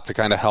a lot to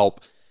kind of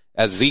help,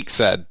 as Zeke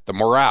said, the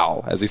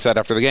morale. As he said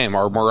after the game,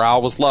 our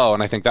morale was low,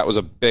 and I think that was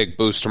a big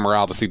boost to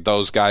morale to see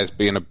those guys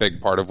being a big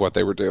part of what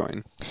they were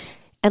doing.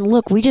 And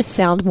look, we just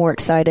sound more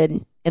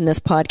excited in this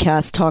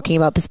podcast talking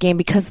about this game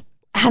because,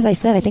 as I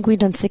said, I think we've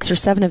done 6 or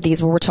 7 of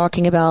these where we're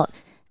talking about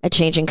a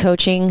change in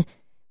coaching.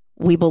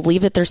 We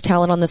believe that there's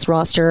talent on this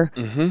roster,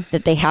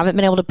 that they haven't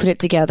been able to put it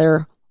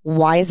together.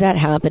 Why is that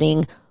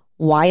happening?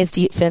 Why has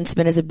defense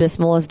been as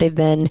abysmal as they've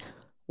been?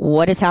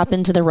 What has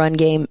happened to the run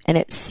game? And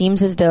it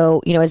seems as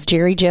though, as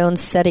Jerry Jones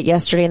said it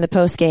yesterday in the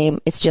post game,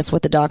 it's just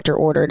what the doctor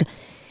ordered.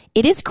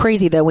 It is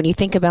crazy, though, when you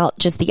think about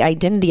just the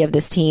identity of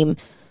this team.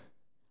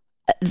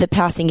 The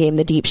passing game,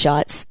 the deep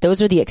shots,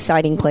 those are the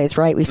exciting plays,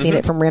 right? We've seen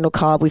it from Randall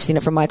Cobb. We've seen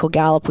it from Michael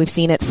Gallup. We've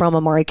seen it from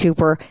Amari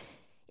Cooper.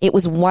 It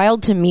was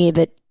wild to me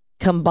that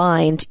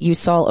combined, you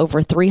saw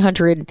over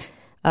 300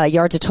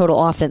 yards of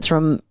total offense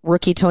from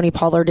rookie Tony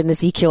Pollard and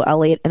Ezekiel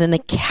Elliott. And then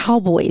the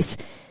Cowboys,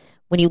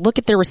 when you look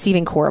at their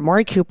receiving core,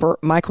 Amari Cooper,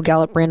 Michael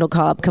Gallup, Randall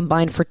Cobb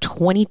combined for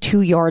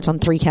 22 yards on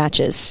 3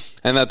 catches.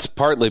 And that's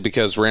partly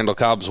because Randall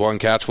Cobb's one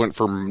catch went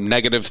for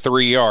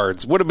 -3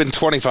 yards. Would have been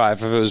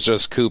 25 if it was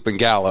just Coop and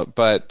Gallup.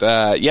 But,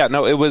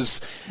 it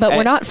was... But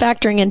we're not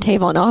factoring in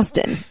Tavon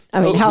Austin. I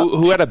mean,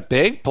 who had a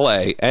big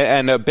play,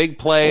 and a big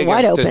play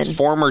against his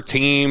former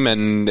team.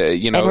 And,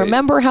 And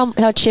remember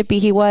how chippy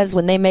he was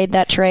when they made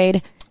that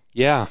trade?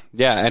 Yeah.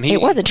 And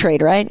it was a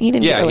trade, right? He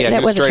didn't. He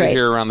was traded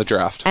here around the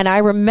draft. And I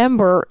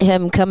remember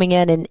him coming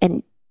in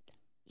and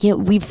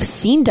we've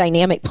seen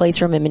dynamic plays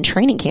from him in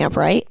training camp,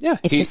 right? Yeah.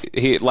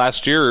 He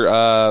last year,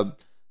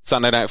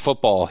 Sunday Night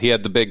Football, he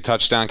had the big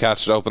touchdown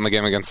catch to open the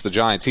game against the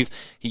Giants.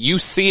 You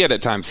see it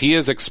at times. He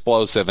is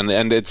explosive,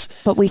 and it's.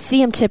 But we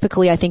see him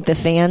typically. I think the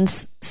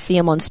fans see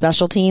him on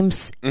special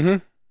teams.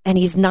 And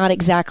he's not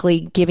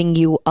exactly giving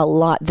you a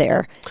lot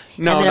there.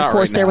 No, and then, of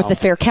course, right there was the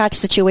fair catch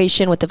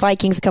situation with the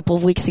Vikings a couple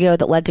of weeks ago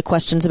that led to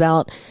questions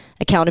about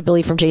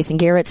accountability from Jason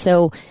Garrett.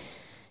 So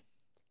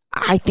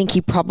I think he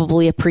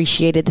probably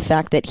appreciated the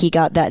fact that he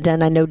got that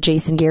done. I know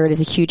Jason Garrett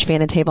is a huge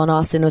fan of Tavon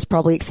Austin and was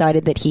probably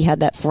excited that he had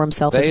that for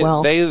himself as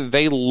well.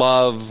 They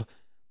love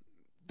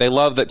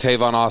that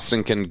Tavon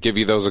Austin can give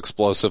you those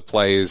explosive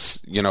plays,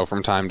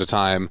 from time to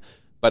time.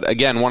 But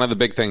again, one of the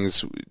big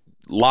things,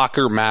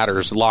 locker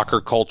matters. Locker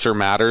culture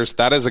matters.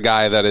 That is a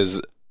guy that is,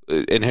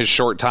 in his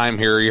short time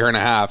here, a year and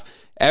a half,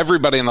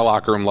 everybody in the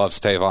locker room loves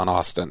Tavon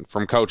Austin,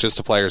 from coaches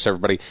to players,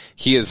 everybody.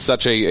 He is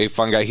such a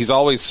fun guy. He's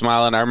always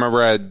smiling. I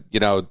remember I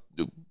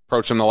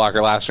approached him in the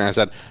locker last year, and I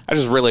said, I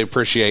just really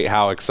appreciate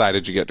how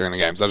excited you get during the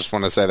games. I just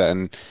want to say that.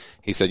 And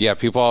he said, yeah,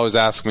 people always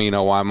ask me,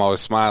 why I'm always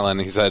smiling.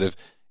 And he said,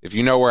 if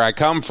you know where I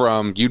come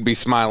from, you'd be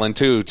smiling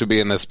too to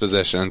be in this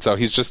position. And so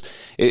he's just,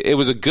 it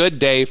was a good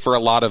day for a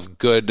lot of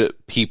good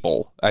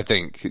people, I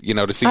think,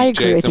 to see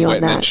Jason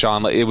Witten and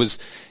Sean. It was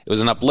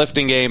an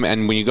uplifting game.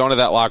 And when you go into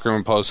that locker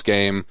room post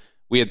game,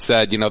 we had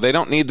said, they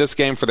don't need this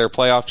game for their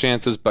playoff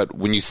chances, but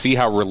when you see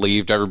how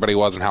relieved everybody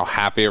was and how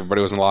happy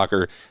everybody was in the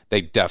locker,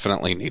 they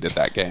definitely needed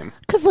that game.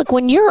 Because look,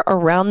 when you're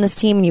around this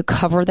team and you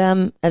cover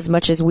them as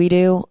much as we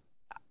do,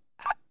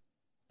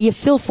 you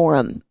feel for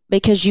them.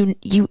 Because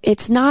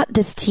it's not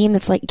this team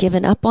that's like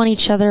given up on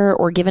each other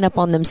or given up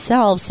on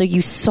themselves. So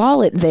you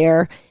saw it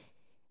there,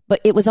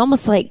 but it was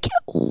almost like,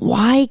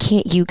 why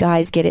can't you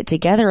guys get it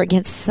together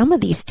against some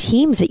of these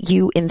teams that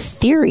you, in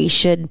theory,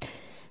 should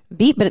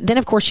beat? But then,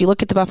 of course, you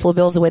look at the Buffalo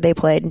Bills, the way they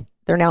played.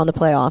 They're now in the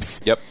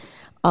playoffs. Yep.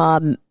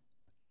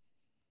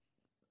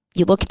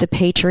 You look at the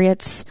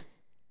Patriots.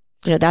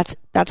 That's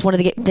one of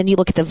the. Then you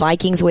look at the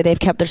Vikings, the way they've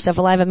kept their stuff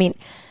alive. I mean,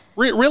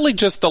 really,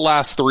 just the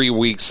last 3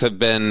 weeks have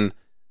been.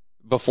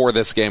 Before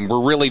this game, were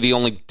really the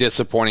only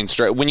disappointing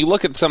stretch. When you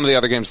look at some of the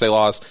other games they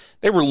lost,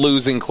 they were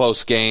losing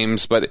close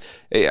games, but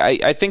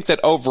I think that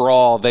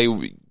overall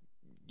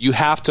you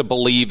have to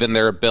believe in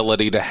their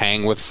ability to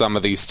hang with some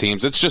of these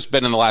teams. It's just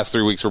been in the last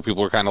 3 weeks where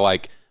people are kind of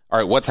like, all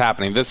right, what's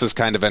happening? This is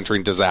kind of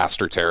entering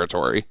disaster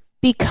territory.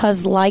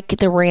 Because like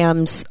the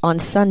Rams on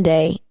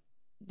Sunday,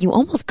 you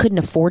almost couldn't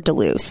afford to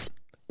lose.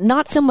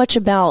 Not so much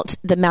about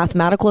the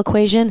mathematical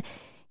equation.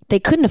 They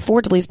couldn't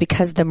afford to lose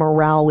because the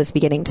morale was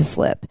beginning to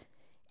slip.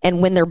 And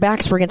when their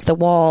backs were against the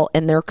wall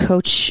and their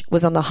coach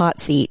was on the hot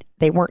seat,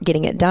 they weren't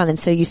getting it done. And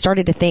so you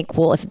started to think,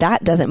 well, if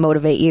that doesn't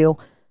motivate you,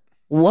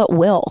 what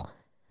will?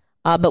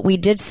 But we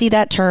did see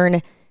that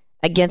turn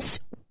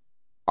against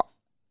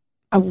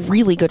a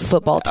really good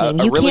football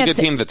team. A really good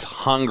team that's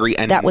hungry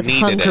and that was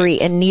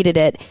hungry and needed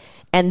it.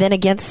 And then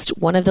against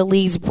one of the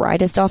league's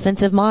brightest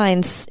offensive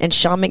minds and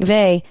Sean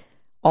McVay,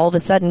 all of a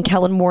sudden,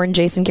 Kellen Moore and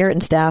Jason Garrett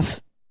and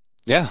staff.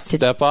 Yeah,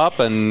 step up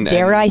and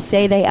dare I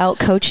say they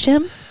outcoached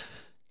him?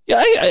 Yeah,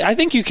 I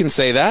think you can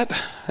say that,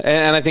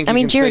 and I think.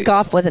 Jared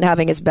Goff wasn't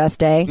having his best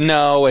day.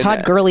 No,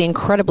 Todd Gurley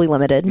incredibly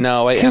limited.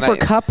 No, Cooper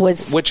Kupp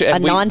was a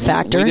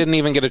non-factor. We didn't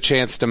even get a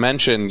chance to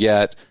mention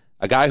yet.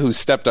 a guy who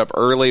stepped up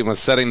early and was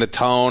setting the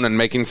tone and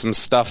making some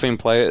stuffing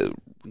play.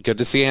 Good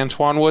to see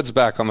Antoine Woods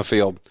back on the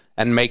field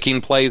and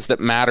making plays that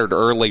mattered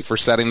early for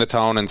setting the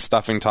tone and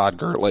stuffing Todd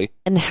Gurley.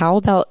 And how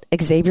about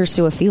Xavier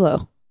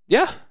Su'a-Filo?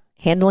 Yeah.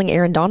 Handling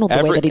Aaron Donald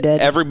the way that he did.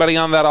 Everybody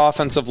on that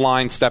offensive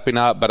line stepping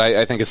up, but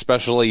I think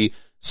especially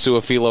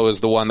Su'a-Filo is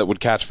the one that would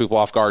catch people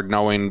off guard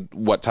knowing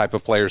what type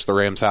of players the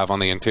Rams have on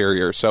the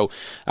interior. So,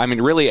 I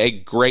mean, really a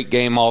great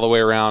game all the way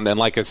around. And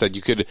like I said,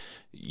 you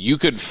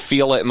could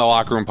feel it in the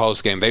locker room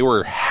post game. They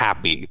were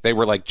happy. They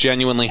were like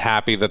genuinely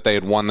happy that they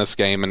had won this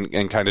game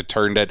and kind of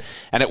turned it.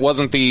 And it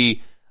wasn't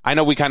I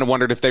know we kind of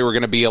wondered if they were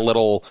going to be a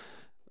little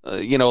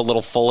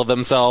full of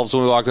themselves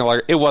when we walked in.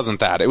 Like, it wasn't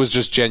that. It was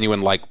just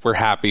genuine, like, we're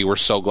happy. We're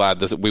so glad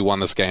that we won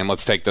this game.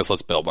 Let's take this.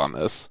 Let's build on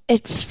this.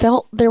 It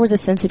felt there was a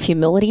sense of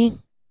humility.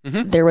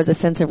 Mm-hmm. There was a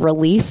sense of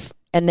relief.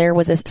 And there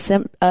was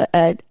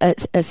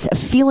a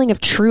feeling of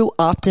true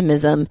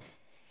optimism.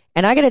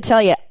 And I got to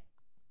tell you,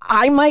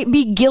 I might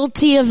be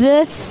guilty of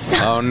this.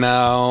 Oh,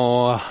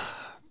 no.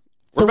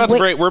 We're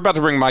about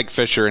to bring Mike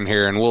Fisher in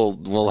here, and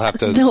we'll have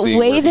to see the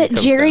way that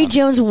Jerry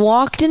Jones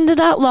walked into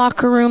that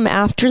locker room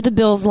after the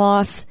Bills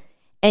loss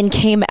and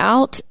came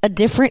out a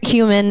different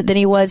human than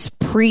he was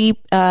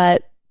pre-Bills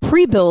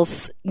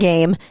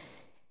game,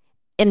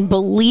 and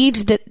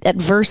believed that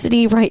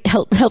adversity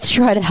helps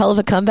you write a hell of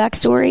a comeback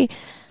story.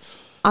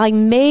 I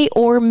may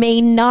or may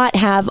not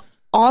have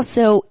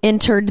also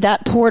entered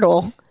that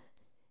portal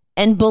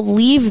and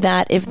believe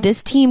that if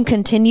this team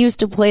continues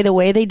to play the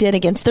way they did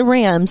against the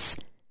Rams,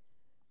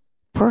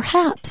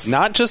 perhaps.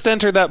 Not just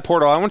enter that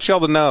portal. I want y'all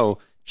to know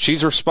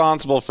she's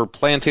responsible for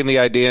planting the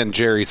idea in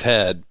Jerry's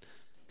head.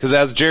 Because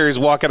as Jerry's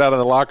walking out of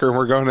the locker room,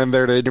 we're going in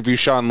there to interview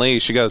Sean Lee.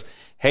 She goes,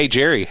 "Hey,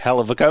 Jerry, hell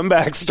of a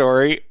comeback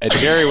story." And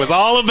Jerry was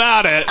all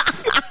about it.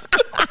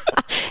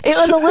 It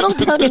was a little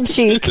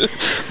tongue-in-cheek.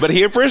 But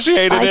he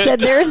appreciated it. I said,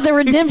 there's the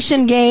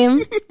redemption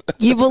game.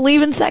 You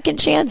believe in second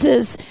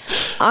chances.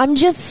 I'm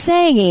just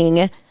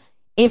saying,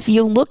 if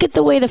you look at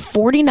the way the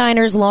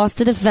 49ers lost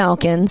to the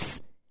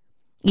Falcons,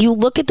 you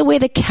look at the way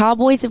the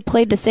Cowboys have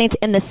played the Saints,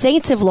 and the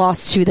Saints have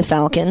lost to the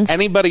Falcons.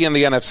 Anybody in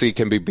the NFC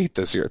can be beat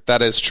this year.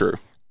 That is true.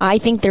 I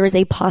think there is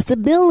a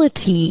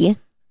possibility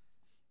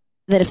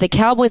that if the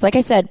Cowboys, like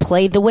I said,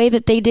 played the way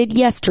that they did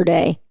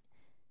yesterday,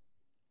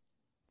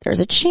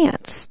 there's a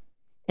chance.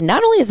 And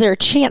not only is there a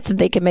chance that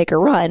they can make a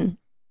run,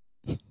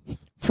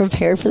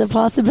 prepare for the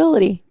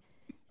possibility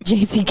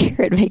Jason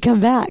Garrett may come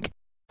back.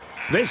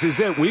 This is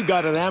it. We've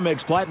got an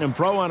Amex Platinum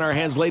Pro on our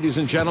hands, ladies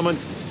and gentlemen.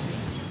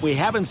 We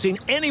haven't seen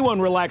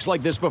anyone relax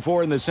like this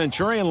before in the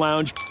Centurion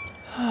Lounge.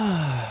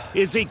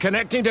 Is he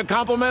connecting to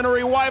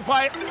complimentary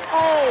Wi-Fi?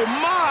 Oh,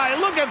 my!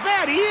 Look at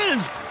that! He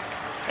is!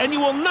 And you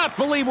will not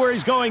believe where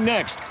he's going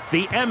next.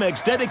 The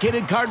Amex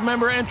dedicated card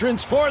member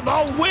entrance for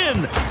the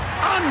win!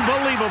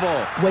 Unbelievable!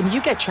 When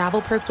you get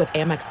travel perks with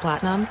Amex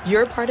Platinum,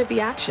 you're part of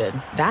the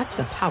action. That's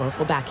the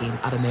powerful backing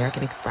of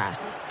American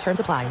Express. Terms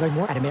apply. Learn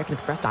more at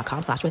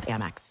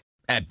americanexpress.com/withAmex.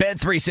 At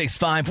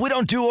Bet365, we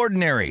don't do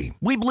ordinary.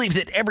 We believe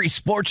that every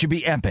sport should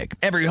be epic.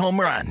 Every home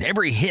run,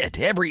 every hit,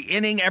 every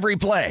inning, every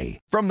play.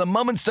 From the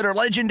moments that are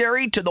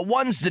legendary to the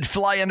ones that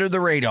fly under the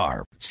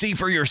radar. See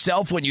for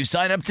yourself when you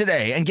sign up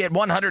today and get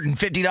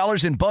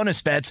 $150 in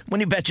bonus bets when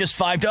you bet just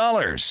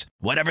 $5.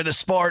 Whatever the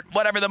sport,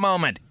 whatever the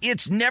moment,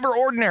 it's never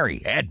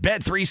ordinary at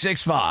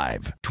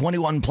Bet365.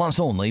 21 plus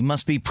only.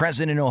 Must be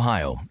present in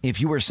Ohio.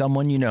 If you or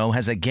someone you know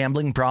has a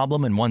gambling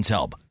problem and wants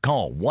help,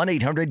 call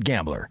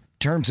 1-800-GAMBLER.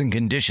 Terms and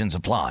conditions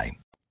apply.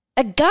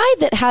 A guy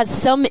that has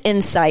some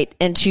insight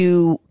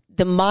into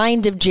the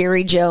mind of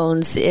Jerry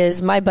Jones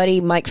is my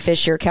buddy Mike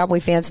Fisher. Cowboy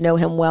fans know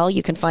him well.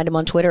 You can find him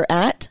on Twitter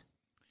at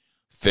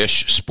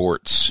Fish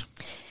Sports.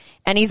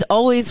 And he's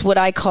always what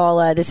I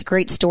call this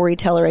great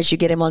storyteller as you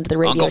get him onto the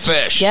radio. Uncle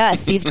Fish.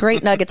 Yes, these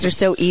great nuggets are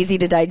so easy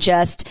to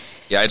digest.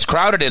 Yeah, it's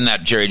crowded in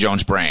that Jerry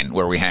Jones brain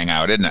where we hang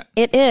out, isn't it?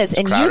 It is.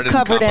 And you've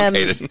covered him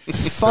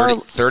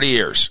 30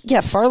 years.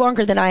 Yeah, far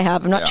longer than I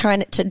have. I'm not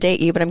trying to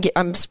date you, but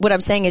what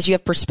I'm saying is you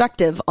have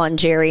perspective on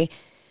Jerry.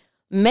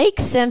 Make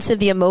sense of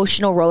the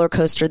emotional roller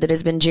coaster that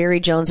has been Jerry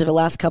Jones over the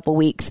last couple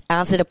weeks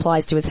as it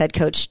applies to his head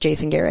coach,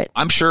 Jason Garrett.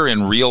 I'm sure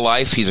in real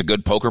life he's a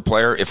good poker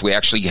player. If we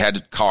actually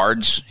had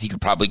cards, he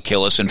could probably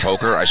kill us in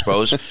poker, I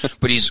suppose.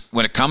 But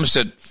when it comes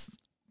to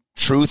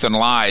truth and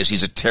lies,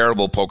 he's a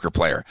terrible poker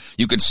player.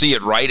 You can see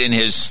it right in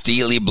his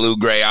steely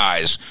blue-gray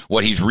eyes,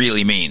 what he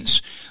really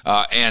means.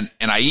 And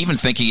I even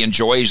think he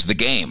enjoys the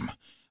game.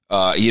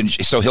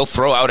 So he'll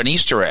throw out an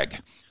Easter egg.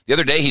 The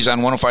other day, he's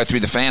on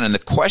 105.3 The Fan, and the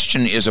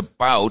question is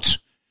about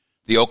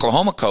the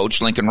Oklahoma coach,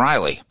 Lincoln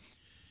Riley.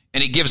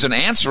 And he gives an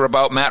answer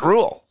about Matt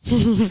Rule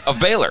of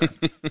Baylor.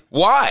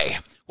 Why?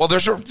 Well,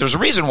 there's a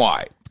reason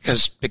why.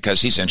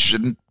 Because he's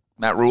interested in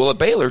Matt Rule at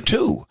Baylor,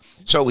 too.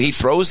 So he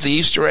throws the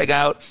Easter egg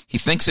out. He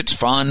thinks it's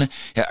fun.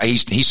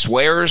 He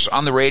swears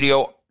on the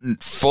radio,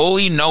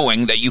 fully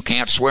knowing that you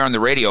can't swear on the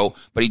radio,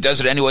 but he does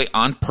it anyway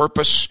on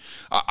purpose.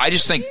 I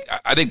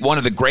think one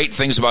of the great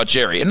things about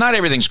Jerry, and not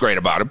everything's great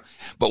about him,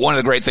 but one of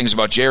the great things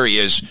about Jerry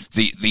is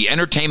the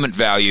entertainment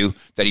value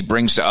that he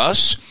brings to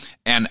us,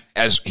 and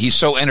as he's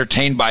so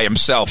entertained by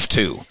himself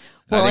too.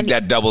 I think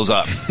that doubles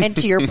up. And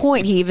to your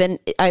point,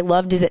 I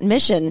loved his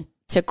admission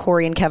to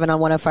Corey and Kevin on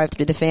 105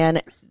 through the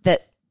Fan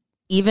that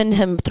even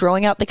him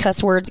throwing out the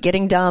cuss words,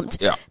 getting dumped,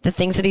 the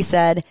things that he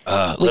said.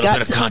 A little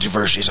bit of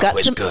controversy is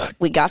always good.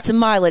 We got some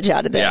mileage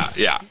out of this.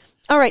 Yeah.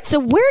 All right, so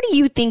where do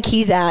you think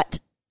he's at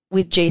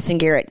with Jason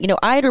Garrett?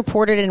 I had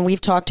reported, and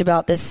we've talked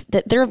about this,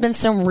 that there have been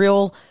some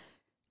real,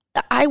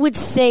 I would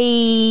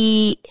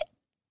say,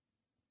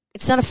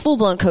 it's not a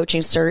full-blown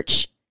coaching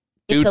search.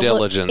 Due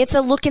diligence. It's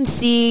a look and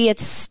see.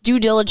 It's due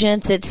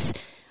diligence. It's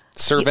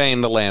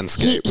surveying the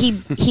landscape.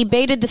 He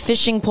baited the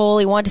fishing pole.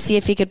 He wanted to see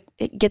if he could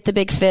get the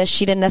big fish.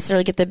 He didn't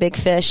necessarily get the big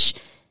fish.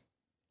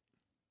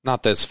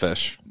 Not this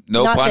fish.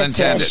 No pun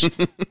intended.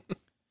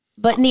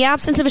 But in the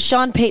absence of a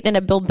Sean Payton and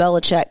a Bill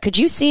Belichick, could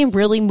you see him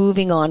really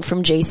moving on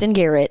from Jason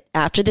Garrett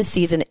after this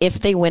season if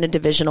they win a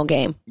divisional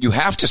game? You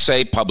have to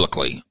say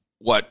publicly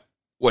what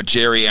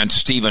Jerry and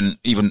Steven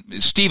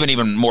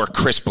even more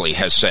crisply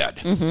has said,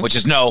 which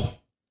is no.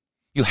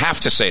 You have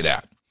to say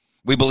that.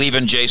 We believe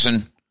in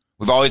Jason.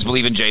 We've always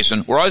believed in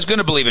Jason. We're always going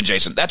to believe in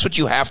Jason. That's what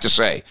you have to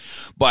say.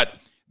 But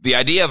the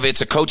idea of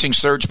it's a coaching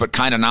search but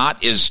kind of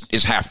not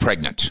is half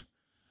pregnant.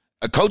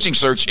 A coaching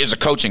search is a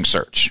coaching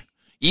search.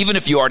 Even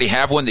if you already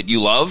have one that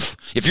you love,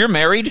 if you're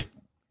married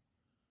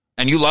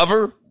and you love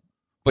her,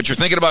 but you're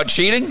thinking about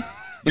cheating,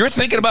 you're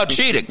thinking about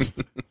cheating.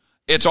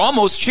 It's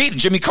almost cheating.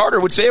 Jimmy Carter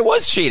would say it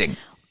was cheating.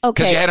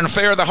 Okay. Because you had an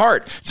affair of the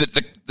heart.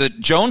 The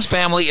Jones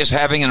family is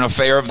having an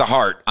affair of the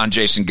heart on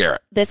Jason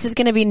Garrett. This is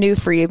going to be new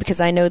for you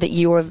because I know that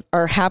you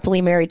are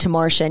happily married to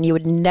Marcia and you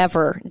would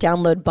never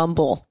download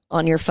Bumble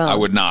on your phone. I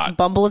would not.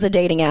 Bumble is a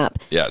dating app.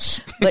 Yes.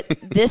 But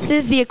this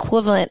is the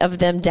equivalent of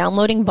them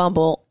downloading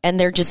Bumble and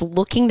they're just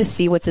looking to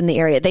see what's in the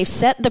area. They've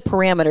set the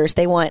parameters.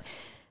 They want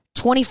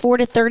 24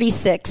 to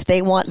 36.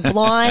 They want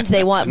blondes.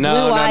 They want blue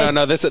eyes.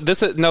 No. This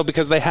is no,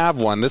 because they have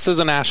one. This is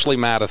an Ashley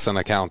Madison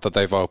account that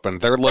they've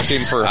opened. They're looking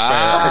for affairs.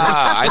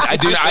 I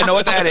do. I know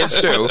what that is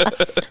too.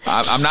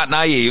 I'm not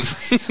naive.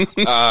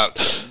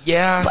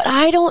 Yeah, but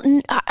I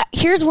don't.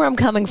 Here's where I'm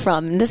coming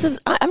from.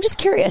 I'm just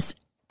curious.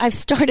 I've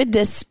started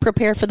this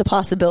prepare for the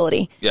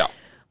possibility. Yeah,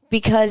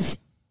 because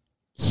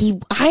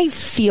I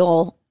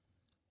feel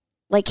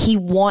like he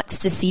wants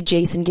to see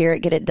Jason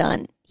Garrett get it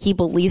done. He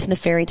believes in the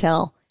fairy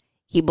tale.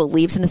 He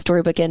believes in the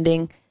storybook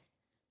ending.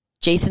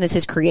 Jason is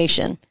his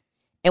creation.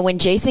 And when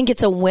Jason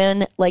gets a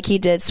win like he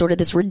did, sort of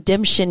this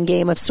redemption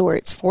game of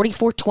sorts,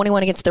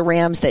 44-21 against the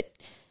Rams,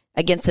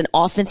 against an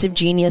offensive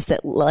genius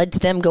that led to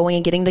them going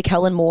and getting the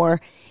Kellen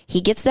Moore,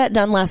 he gets that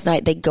done last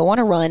night. They go on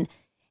a run,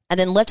 and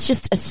then let's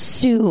just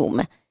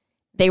assume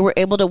they were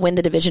able to win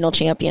the divisional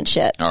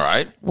championship. All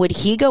right. Would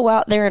he go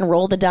out there and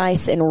roll the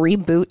dice and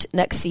reboot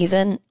next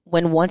season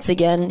when once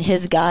again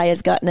his guy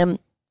has gotten him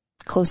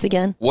close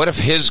again? What if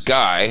his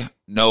guy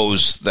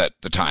knows that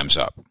the time's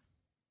up?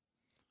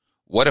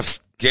 What if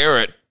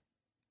Garrett,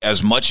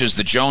 as much as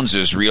the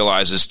Joneses,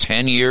 realizes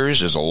 10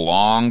 years is a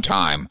long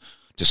time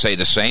to say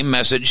the same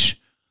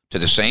message to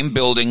the same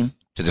building,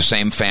 to the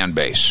same fan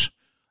base?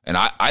 And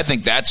I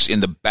think that's in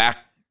the back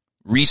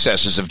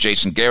recesses of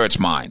Jason Garrett's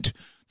mind,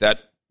 that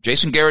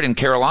Jason Garrett in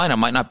Carolina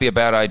might not be a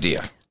bad idea.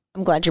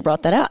 I'm glad you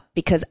brought that up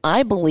because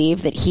I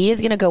believe that he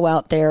is going to go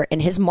out there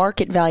and his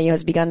market value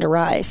has begun to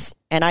rise.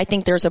 And I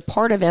think there's a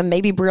part of him,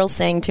 maybe Brill's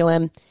saying to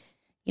him,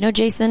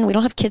 Jason, we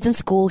don't have kids in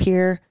school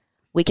here.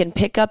 We can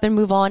pick up and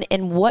move on.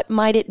 And what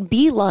might it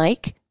be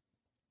like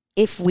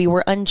if we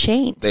were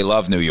unchained? They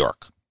love New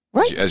York.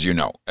 Right. As you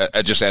know,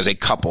 just as a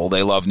couple,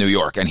 they love New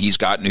York. And he's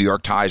got New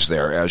York ties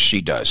there, as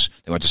she does.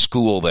 They went to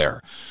school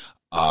there.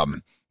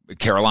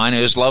 Carolina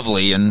is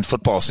lovely in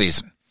football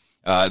season.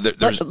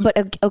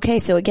 Okay,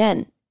 so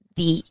again,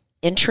 the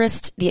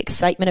interest, the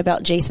excitement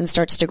about Jason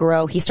starts to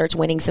grow. He starts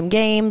winning some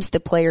games. The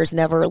players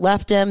never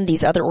left him.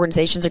 These other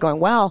organizations are going,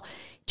 wow,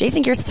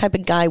 Jason Garrett's the type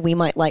of guy we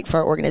might like for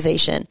our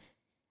organization.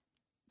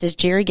 Does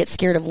Jerry get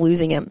scared of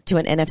losing him to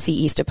an NFC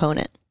East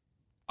opponent?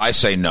 I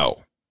say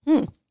no.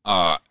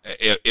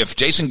 If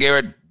Jason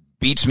Garrett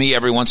beats me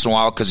every once in a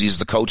while because he's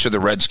the coach of the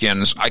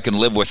Redskins, I can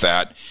live with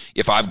that.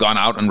 If I've gone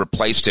out and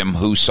replaced him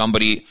with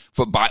somebody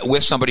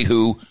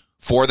who,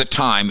 for the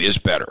time, is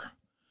better.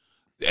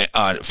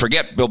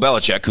 Forget Bill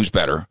Belichick, who's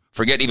better.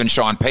 Forget even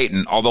Sean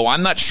Payton, although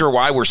I'm not sure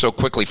why we're so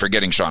quickly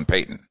forgetting Sean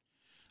Payton.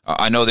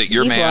 I know that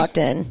your He's man... locked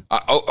in.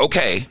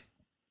 Okay.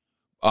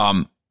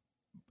 And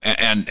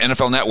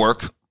NFL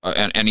Network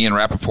and Ian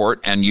Rappaport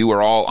and you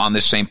are all on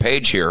this same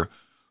page here.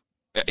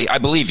 I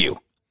believe you.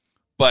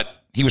 But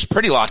he was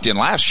pretty locked in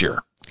last year.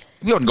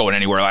 He wasn't going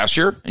anywhere last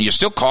year, and you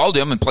still called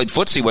him and played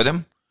footsie with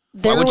him.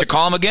 Why would you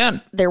call him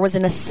again? There was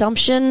an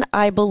assumption,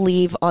 I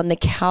believe, on the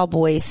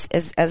Cowboys,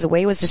 as the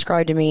way it was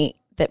described to me,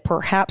 that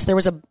perhaps there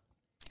was a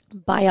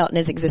buyout in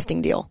his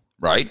existing deal.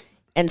 Right.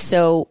 And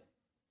so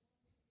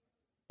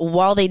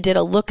while they did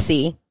a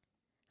look-see,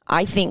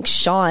 I think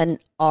Sean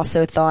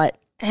also thought,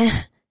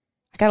 I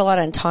got a lot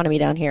of autonomy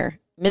down here.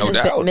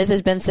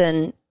 Mrs.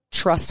 Benson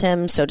trusts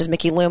him, so does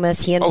Mickey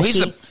Loomis.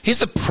 He's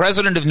the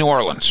president of New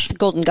Orleans. The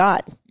Golden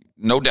God.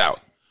 No doubt.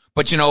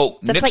 But,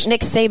 that's like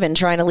Nick Saban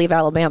trying to leave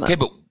Alabama. Okay,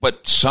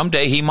 but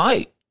someday he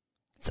might.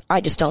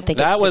 I just don't think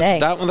it's today.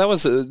 That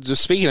was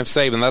just speaking of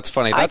Saban. That's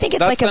funny. I think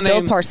it's like a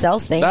Bill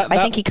Parcells thing. I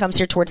think he comes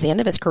here towards the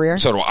end of his career.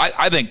 So do I.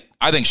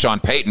 I think Sean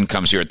Payton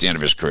comes here at the end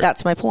of his career.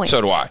 That's my point.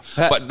 So do I.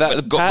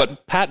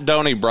 Pat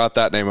Doney brought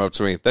that name up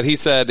to me. That he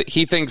said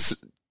he thinks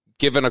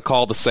giving a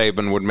call to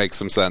Saban would make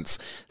some sense.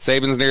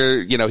 Saban's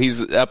near,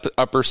 he's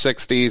upper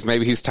 60s.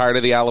 Maybe he's tired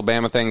of the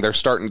Alabama thing.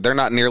 They're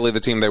not nearly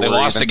the team they were. They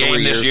lost the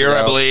game this year,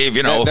 I believe.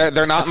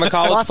 They're not in the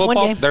college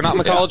football. They're not in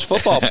the college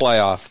football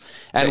playoff.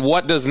 And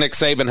what does Nick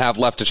Saban have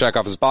left to check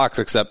off his box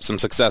except some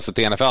success at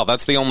the NFL?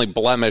 That's the only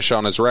blemish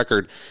on his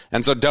record.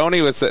 And so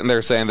Doney was sitting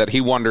there saying that he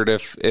wondered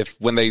if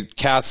when they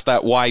cast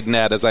that wide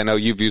net, as I know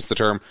you've used the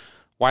term,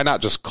 why not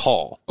just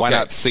call? Why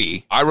not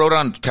see? I wrote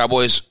on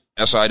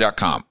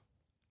CowboysSI.com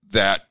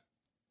that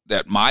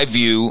my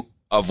view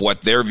of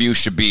what their view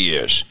should be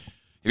is,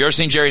 have you ever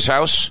seen Jerry's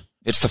house?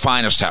 It's the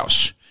finest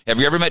house. Have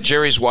you ever met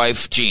Jerry's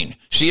wife, Jean?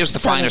 She is the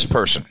finest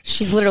person.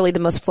 She's literally the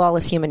most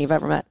flawless human you've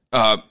ever met.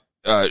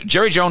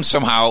 Jerry Jones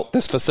somehow...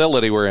 This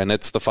facility we're in,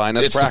 it's the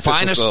finest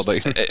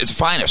facility. It's the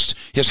finest.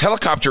 His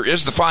helicopter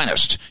is the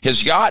finest.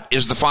 His yacht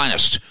is the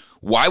finest.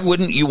 Why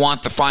wouldn't you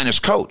want the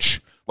finest coach?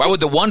 Why would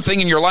the one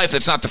thing in your life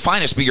that's not the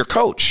finest be your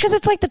coach? Because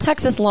it's like the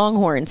Texas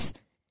Longhorns.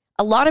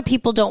 A lot of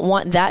people don't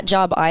want that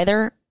job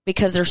either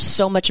because there's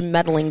so much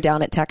meddling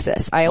down at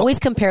Texas. I always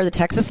compare the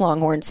Texas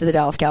Longhorns to the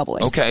Dallas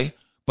Cowboys. Okay,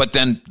 but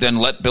then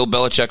let Bill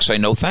Belichick say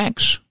no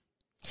thanks.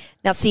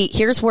 Now, see,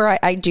 here's where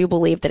I do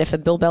believe that if a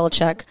Bill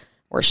Belichick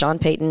or Sean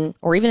Payton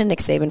or even a Nick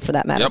Saban, for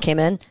that matter, came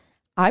in,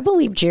 I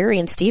believe Jerry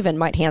and Steven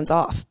might hands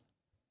off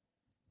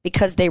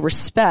because they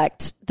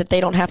respect that they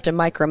don't have to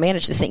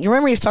micromanage this thing. You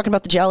remember he was talking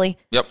about the jelly?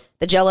 Yep.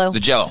 The Jello? The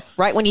Jello.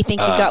 Right when you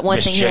think you've got one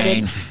Miss thing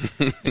Jane,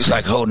 handed. it's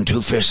like holding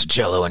two fists of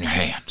Jello in your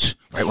hands.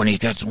 Right when you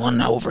got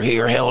one over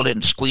here held it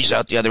and squeeze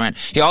out the other end.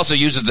 He also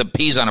uses the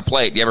peas on a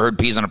plate. You ever heard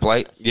peas on a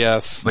plate?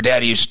 Yes. My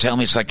daddy used to tell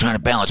me it's like trying to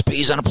balance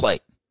peas on a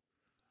plate.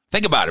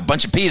 Think about it. A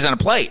bunch of peas on a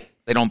plate.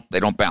 They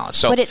don't balance.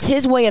 So, but it's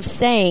his way of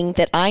saying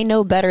that I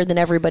know better than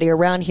everybody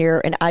around here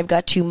and I've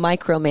got to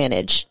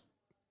micromanage.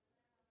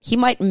 He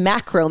might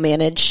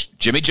macromanage.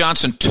 Jimmy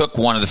Johnson took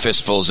one of the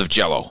fistfuls of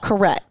Jello.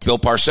 Correct. Bill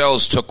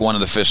Parcells took one of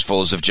the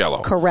fistfuls of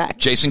Jello. Correct.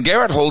 Jason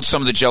Garrett holds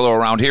some of the Jello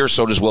around here.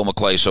 So does Will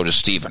McClay. So does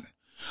Steven.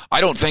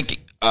 I don't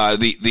think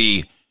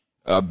the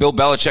Bill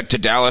Belichick to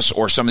Dallas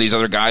or some of these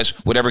other guys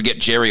would ever get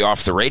Jerry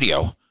off the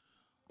radio.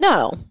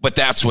 No. But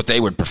that's what they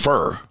would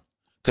prefer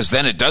because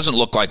then it doesn't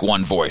look like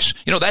one voice.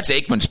 That's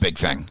Aikman's big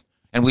thing.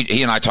 And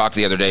he and I talked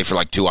the other day for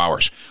like 2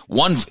 hours.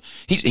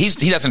 He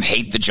doesn't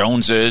hate the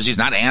Joneses. He's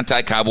not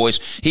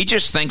anti-Cowboys. He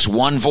just thinks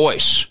one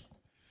voice.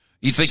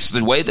 He thinks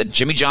the way that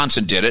Jimmy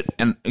Johnson did it,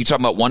 and you're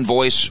talking about one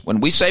voice.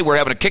 When we say we're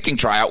having a kicking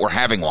tryout, we're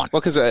having one.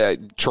 Well, because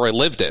Troy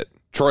lived it.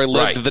 Troy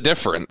lived the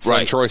difference.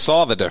 Right. And Troy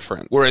saw the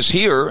difference. Whereas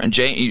here, and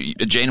Jane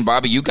and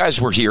Bobby, you guys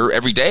were here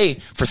every day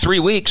for 3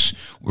 weeks.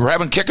 We're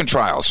having kicking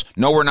trials.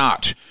 No, we're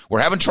not.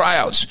 We're having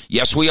tryouts.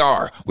 Yes, we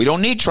are. We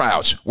don't need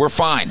tryouts. We're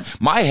fine.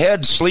 My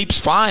head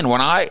sleeps fine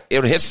when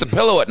it hits the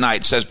pillow at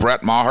night, says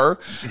Brett Maher.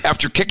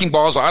 After kicking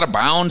balls out of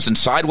bounds and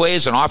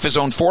sideways and off his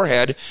own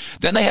forehead,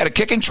 then they had a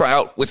kicking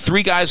tryout with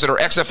 3 guys that are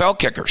XFL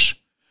kickers.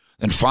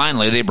 And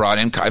finally, they brought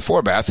in Kai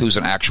Forbath, who's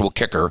an actual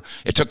kicker.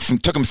 It took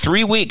him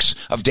 3 weeks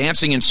of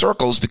dancing in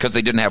circles because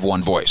they didn't have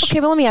one voice. Okay,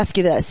 but let me ask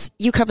you this.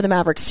 You cover the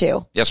Mavericks,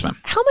 too. Yes, ma'am.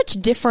 How much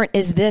different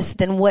is this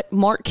than what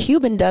Mark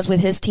Cuban does with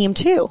his team,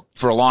 too?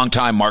 For a long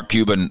time, Mark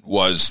Cuban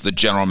was the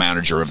general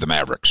manager of the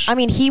Mavericks. I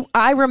mean,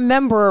 I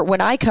remember when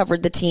I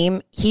covered the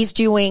team, he's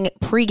doing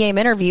pregame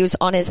interviews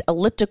on his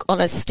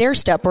stair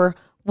stepper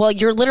while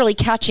you're literally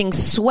catching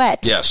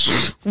sweat.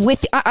 Yes.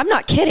 I'm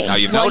not kidding. Now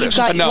you've noticed.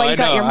 I've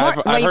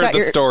heard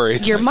the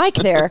stories. Your mic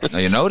there. Now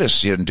you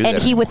noticed you didn't do that.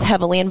 And he was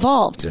heavily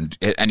involved. And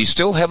he's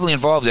still heavily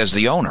involved as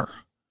the owner.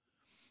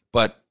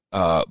 But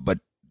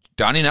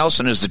Donnie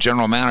Nelson is the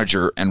general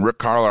manager and Rick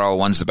Carlisle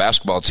runs the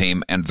basketball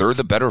team, and they're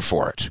the better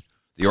for it.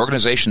 The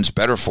organization's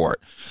better for it.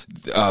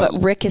 But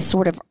Rick has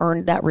sort of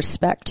earned that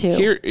respect,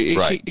 too.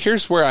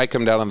 Here's where I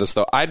come down on this,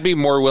 though. I'd be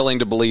more willing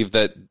to believe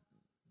that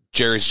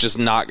Jerry's just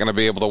not going to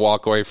be able to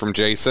walk away from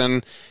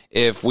Jason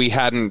if we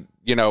hadn't,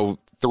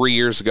 3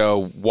 years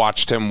ago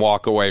watched him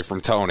walk away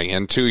from Tony,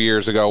 and 2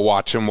 years ago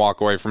watched him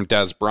walk away from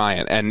Des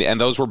Bryant, and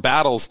those were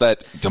battles that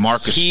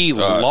DeMarcus he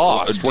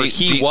lost, where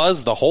he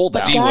was the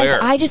holdout. Guys,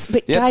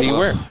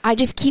 I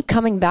just keep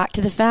coming back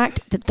to the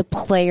fact that the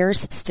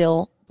players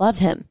still love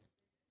him.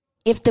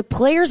 If the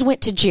players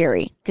went to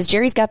Jerry, because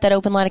Jerry's got that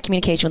open line of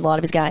communication with a lot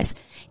of his guys,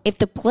 if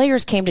the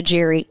players came to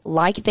Jerry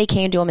like they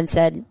came to him and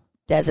said,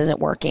 Des isn't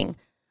working,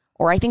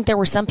 or I think there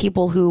were some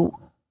people who,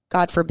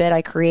 God forbid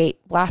I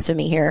create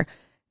blasphemy here,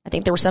 I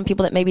think there were some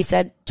people that maybe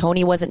said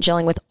Tony wasn't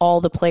gelling with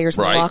all the players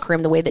in the locker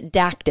room the way that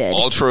Dak did.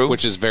 All true.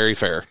 Which is very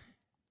fair.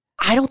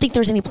 I don't think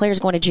there's any players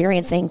going to Jerry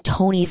and saying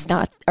Tony's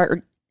not,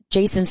 or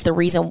Jason's the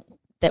reason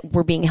that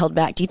we're being held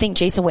back. Do you think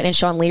Jason Witten and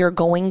Sean Lee are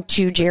going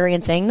to Jerry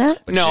and saying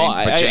that?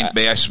 Jane,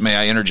 may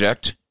I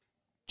interject?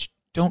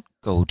 Don't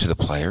go to the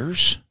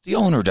players. The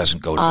owner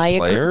doesn't go to the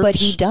players. Agree, but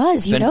he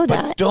does. You know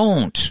that. But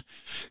don't.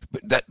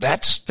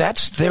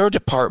 That's their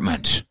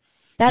department.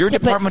 That's Your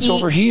department's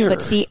over here.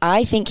 But see,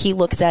 I think he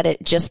looks at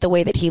it just the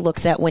way that he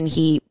looks at when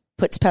he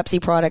puts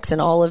Pepsi products and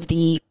all of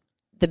the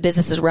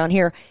businesses around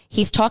here.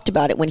 He's talked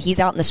about it when he's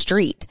out in the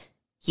street.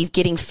 He's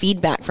getting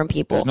feedback from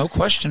people. There's no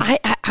question.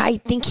 I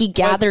think he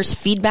gathers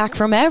feedback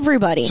from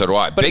everybody. So do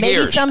I. But Big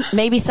ears.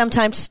 Maybe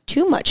sometimes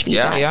too much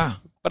feedback. Yeah.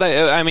 But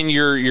I mean,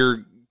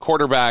 your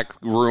quarterback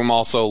room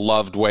also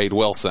loved Wade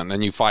Wilson,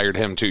 and you fired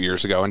him 2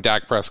 years ago. And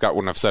Dak Prescott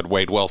wouldn't have said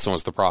Wade Wilson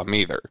was the problem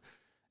either.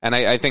 And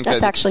I think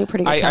that's actually a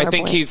pretty good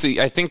counterpoint.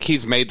 I think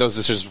he's made those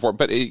decisions before.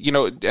 But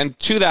and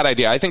to that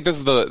idea, I think this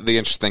is the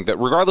interesting thing, that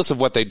regardless of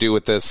what they do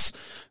with this,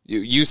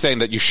 you saying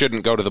that you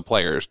shouldn't go to the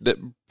players, that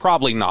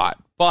probably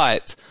not.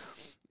 But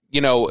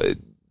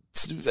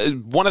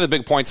one of the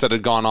big points that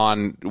had gone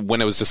on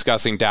when it was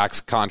discussing Dak's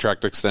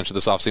contract extension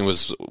this offseason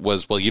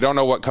was well, you don't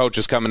know what coach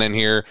is coming in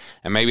here,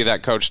 and maybe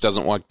that coach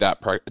doesn't want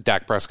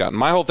Dak Prescott. And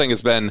my whole thing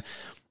has been,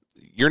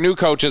 your new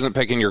coach isn't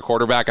picking your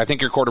quarterback. I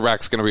think your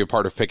quarterback's going to be a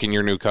part of picking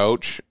your new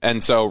coach.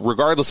 And so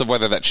regardless of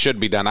whether that should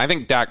be done, I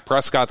think Dak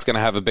Prescott's going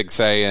to have a big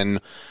say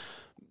in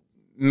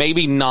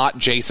maybe not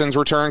Jason's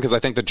return, because I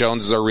think the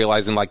Joneses are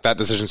realizing like that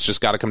decision's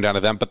just got to come down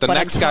to them. But the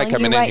next guy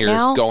coming in here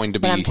is going to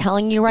be. But I'm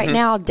telling you right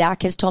now,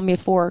 Dak has told me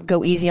before,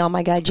 go easy on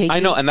my guy JG. I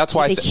know, and that's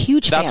why he's a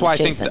huge fan of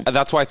Jason.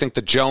 That's why I think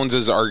the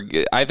Joneses are.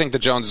 I think the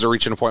Joneses are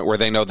reaching a point where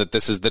they know that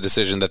this is the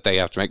decision that they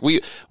have to make.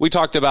 We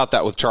talked about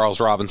that with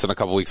Charles Robinson a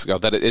couple weeks ago.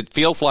 That it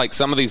feels like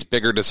some of these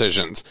bigger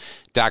decisions,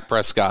 Dak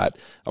Prescott,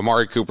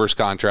 Amari Cooper's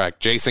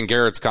contract, Jason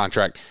Garrett's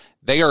contract,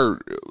 they are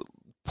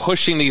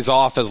pushing these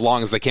off as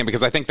long as they can,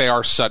 because I think they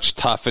are such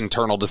tough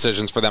internal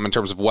decisions for them in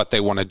terms of what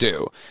they want to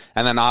do.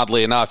 And then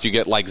oddly enough, you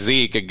get like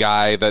Zeke, a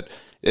guy that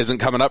isn't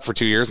coming up for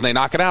 2 years, and they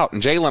knock it out.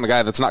 And Jalen, a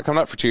guy that's not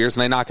coming up for 2 years,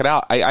 and they knock it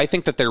out. I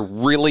think that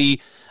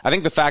I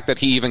think the fact that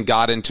he even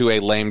got into a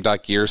lame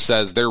duck year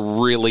says they're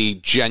really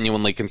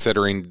genuinely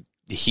considering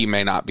he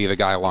may not be the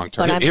guy long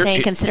term. But I'm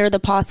saying consider the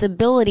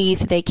possibilities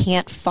that they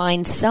can't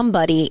find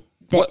somebody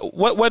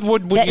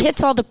that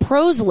hits all the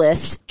pros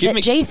list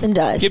that Jason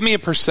does. Give me a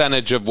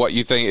percentage of what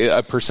you think,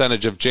 a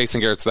percentage of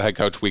Jason Garrett's the head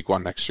coach week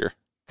 1 next year.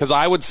 Because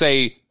I would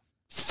say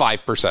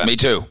 5%. Me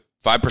too.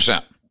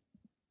 5%.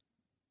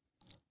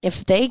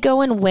 If they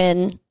go and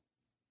win.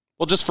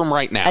 Well, just from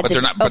right now.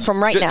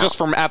 From right now. Just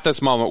from at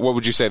this moment, what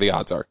would you say the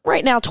odds are?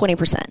 Right now,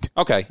 20%.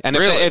 Okay. And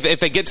really? if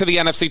they get to the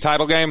NFC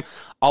title game,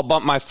 I'll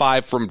bump my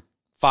 5 from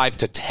 5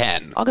 to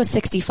 10. I'll go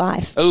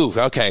 65. Ooh,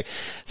 okay.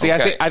 See,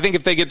 okay. I think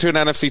if they get to an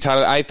NFC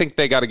title, I think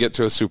they got to get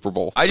to a Super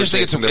Bowl. I just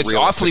think it's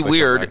awfully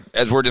weird,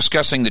 as we're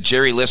discussing that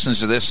Jerry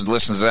listens to this and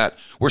listens to that.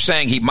 We're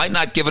saying he might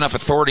not give enough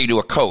authority to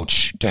a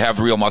coach to have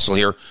real muscle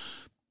here,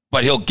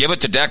 but he'll give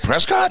it to Dak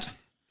Prescott?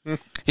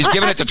 He's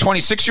giving it to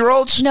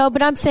 26-year-olds? No,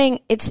 but I'm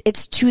saying it's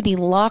to the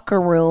locker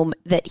room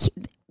that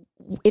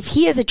if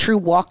he is a true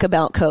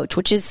walkabout coach,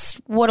 which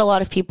is what a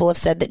lot of people have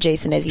said that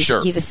Jason is,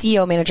 he's a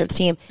CEO manager of the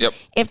team. Yep.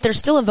 If there's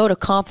still a vote of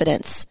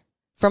confidence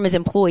from his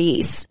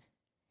employees,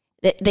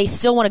 that they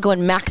still want to go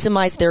and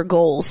maximize their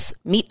goals,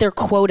 meet their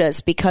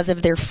quotas because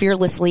of their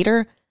fearless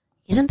leader,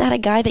 isn't that a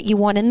guy that you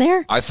want in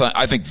there? I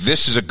think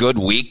this is a good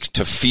week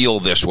to feel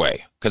this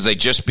way, because they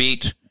just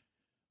beat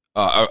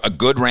a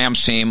good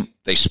Rams team.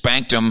 They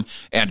spanked them,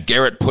 and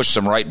Garrett pushed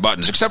some right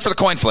buttons, except for the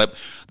coin flip.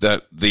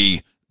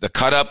 The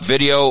cut-up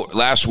video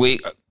last week,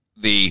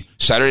 the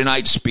Saturday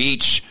night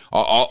speech,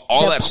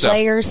 all that stuff. The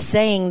players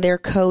saying their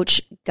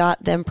coach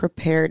got them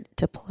prepared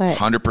to play.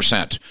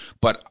 100%.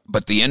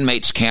 But the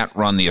inmates can't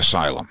run the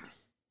asylum.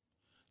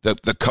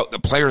 The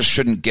players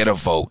shouldn't get a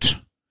vote.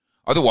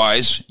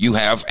 Otherwise, you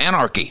have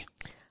anarchy.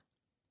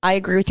 I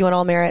agree with you on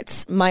all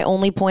merits. My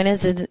only point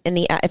is,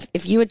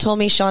 if you had told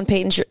me Sean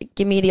Payton,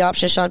 give me the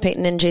option of Sean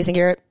Payton and Jason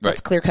Garrett,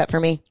 that's clear cut for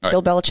me. Right.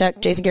 Bill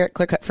Belichick, Jason Garrett,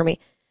 clear cut for me.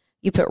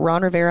 You put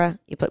Ron Rivera,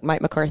 you put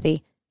Mike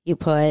McCarthy, you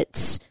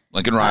put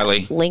Lincoln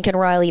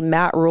Riley,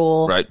 Matt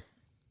Rule, right?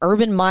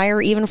 Urban Meyer,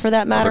 even for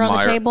that matter, on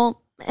the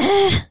table.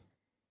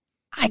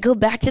 I go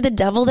back to the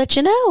devil that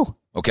you know.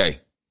 Okay,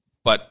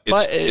 but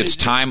it's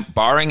time.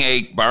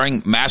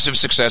 Barring massive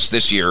success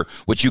this year,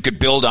 which you could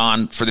build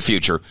on for the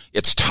future,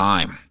 it's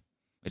time.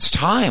 It's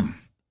time.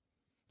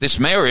 This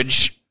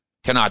marriage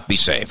cannot be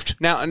saved.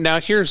 Now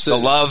here's the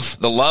love.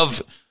 The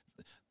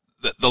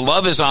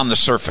love is on the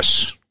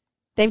surface.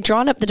 They've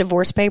drawn up the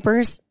divorce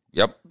papers.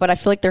 Yep. But I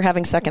feel like they're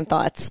having second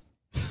thoughts.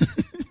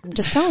 I'm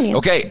just telling you.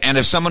 Okay, and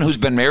if someone who's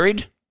been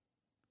married,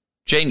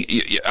 Jane,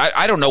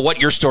 I don't know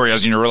what your story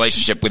is in your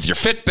relationship with your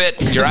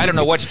Fitbit. I don't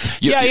know what.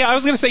 I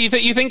was going to say,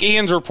 you think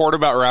Ian's report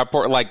about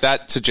Rappaport like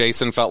that to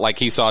Jason felt like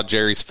he saw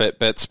Jerry's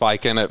Fitbit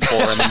spiking at 4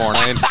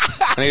 a.m,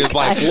 and he was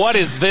like, "What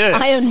is this?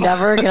 I am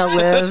never going to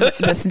live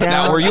this down."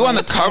 Now, were you on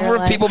the cover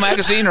of People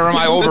magazine, or am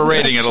I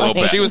overrating it a little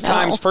bit? She was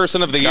Times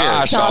Person of the Year.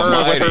 Gosh,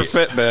 with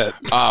her Fitbit.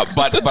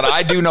 But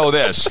I do know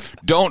this: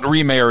 don't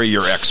remarry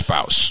your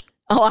ex-spouse.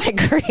 Oh, I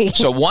agree.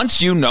 So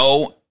once you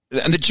know,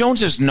 and the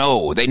Joneses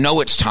know, they know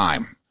it's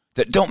time.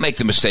 That don't make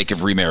the mistake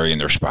of remarrying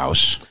their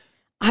spouse.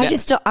 I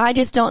just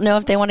don't know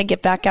if they want to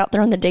get back out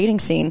there on the dating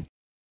scene.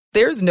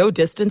 There's no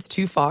distance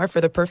too far for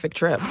the perfect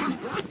trip.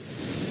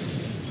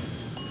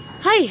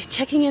 Hi,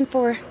 checking in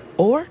for...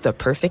 Or the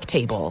perfect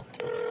table.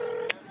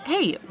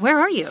 Hey, where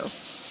are you?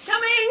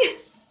 Coming!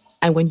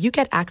 And when you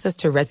get access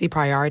to Resi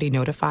Priority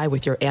Notify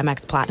with your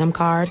Amex Platinum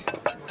card...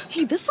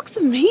 Hey, this looks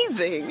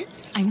amazing.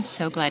 I'm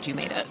so glad you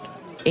made it.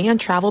 And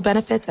travel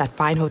benefits at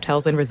fine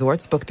hotels and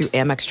resorts booked through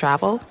Amex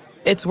Travel,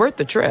 it's worth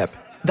the trip.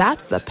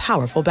 That's the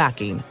powerful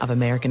backing of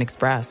American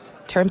Express.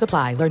 Terms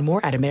apply. Learn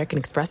more at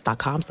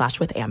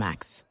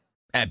americanexpress.com/withAmex.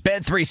 At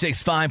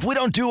Bet365, we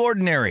don't do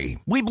ordinary.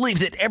 We believe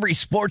that every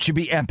sport should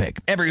be epic.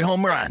 Every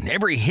home run,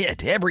 every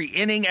hit, every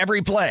inning, every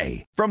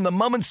play. From the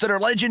moments that are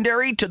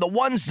legendary to the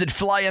ones that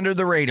fly under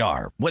the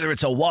radar. Whether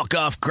it's a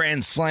walk-off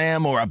grand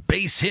slam or a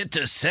base hit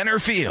to center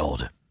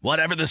field.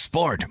 Whatever the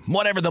sport,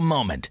 whatever the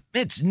moment,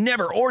 it's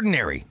never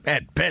ordinary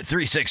at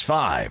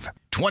Bet365.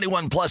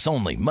 21 plus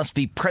only. Must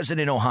be present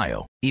in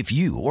Ohio. If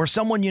you or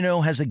someone you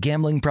know has a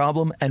gambling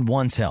problem and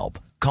wants help,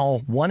 call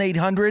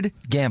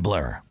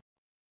 1-800-GAMBLER.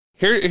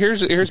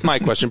 Here's my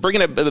question.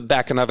 Bringing it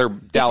back another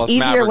Dallas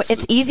Mavericks.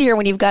 It's easier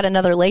when you've got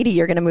another lady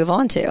you're going to move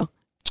on to.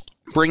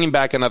 Bringing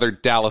back another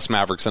Dallas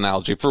Mavericks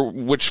analogy, for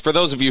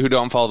those of you who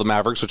don't follow the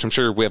Mavericks, which I'm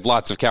sure we have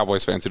lots of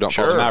Cowboys fans who don't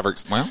follow the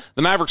Mavericks,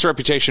 the Mavericks'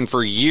 reputation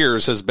for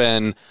years has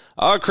been,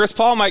 Chris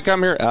Paul might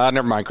come here.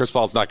 Never mind, Chris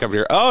Paul's not coming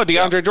here.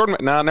 DeAndre Jordan,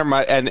 no, never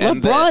mind. And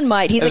LeBron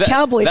might. He's a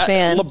Cowboys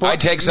fan. I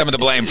take some of the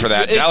blame for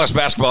that.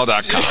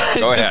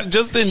 DallasBasketball.com. Go ahead.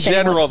 Just in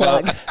general,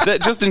 though,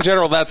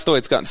 that's the way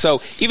it's gone.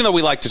 So even though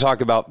we like to talk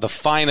about the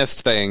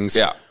finest things,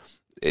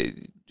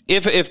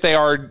 if they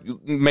are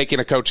making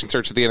a coaching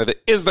search at the end of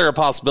it, is there a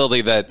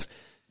possibility that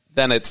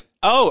then it's,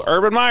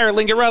 Urban Meyer,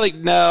 Lincoln Riley?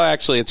 No,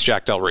 actually, it's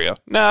Jack Del Rio.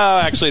 No,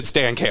 actually, it's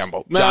Dan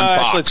Campbell. No, John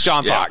Fox. Actually, it's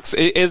John Fox.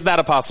 Is that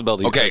a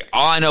possibility? Okay,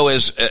 all I know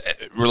is,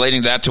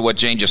 relating that to what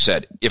Jane just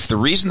said, if the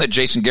reason that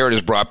Jason Garrett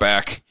is brought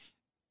back,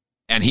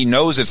 and he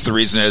knows it's the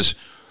reason is,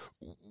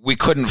 we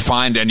couldn't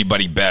find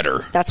anybody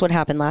better. That's what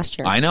happened last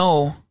year. I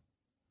know.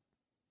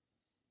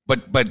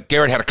 But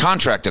Garrett had a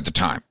contract at the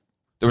time.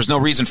 There was no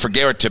reason for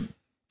Garrett to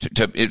at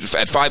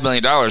 $5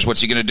 million, what's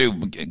he going to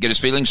do? Get his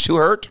feelings too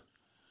hurt?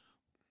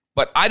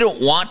 But I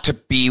don't want to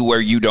be where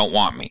you don't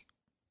want me.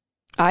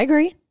 I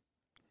agree.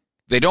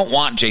 They don't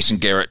want Jason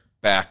Garrett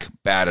back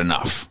bad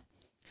enough.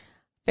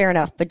 Fair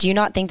enough. But do you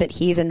not think that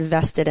he's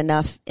invested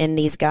enough in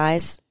these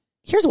guys?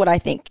 Here's what I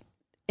think.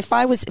 If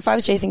I was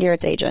Jason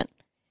Garrett's agent,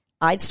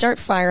 I'd start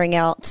firing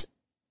out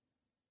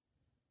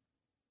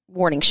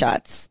warning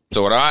shots.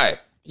 So would I.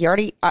 You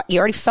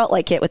already felt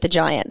like it with the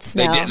Giants.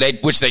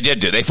 Which they did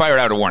do. They fired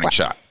out a warning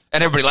shot.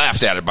 And everybody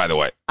laughed at it, by the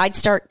way. I'd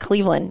start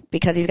Cleveland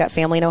because he's got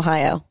family in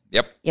Ohio.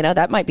 Yep.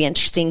 That might be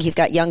interesting. He's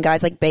got young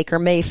guys like Baker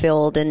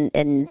Mayfield and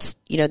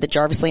the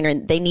Jarvis Landry.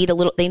 They need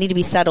to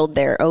be settled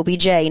there.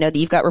 OBJ,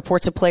 you've got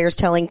reports of players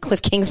telling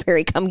Cliff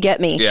Kingsbury, come get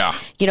me. Yeah.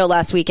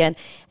 Last weekend.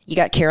 You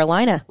got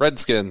Carolina.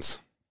 Redskins.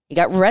 You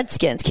got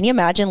Redskins. Can you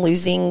imagine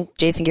losing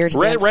Jason Garrett to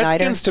Dan Snyder?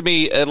 Redskins, to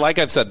me, like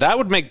I've said, that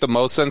would make the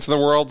most sense in the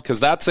world because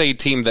that's a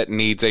team that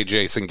needs a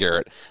Jason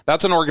Garrett.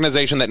 That's an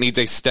organization that needs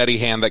a steady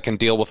hand that can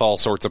deal with all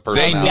sorts of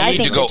personalities. I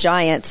think the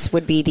Giants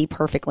would be the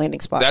perfect landing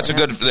spot. That's a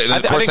good.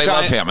 Of course, they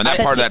love him, and that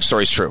part of that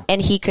story is true.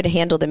 And he could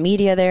handle the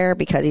media there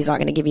because he's not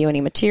going to give you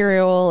any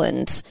material.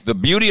 And the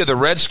beauty of the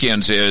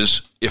Redskins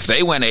is if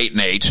they went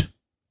 8-8,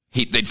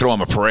 they'd throw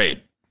him a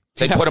parade.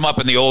 They'd put him up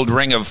in the old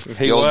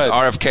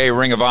RFK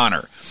Ring of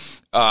Honor.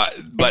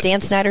 But Dan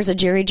Snyder's a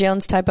Jerry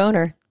Jones type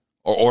owner,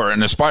 or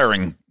an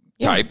aspiring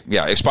type.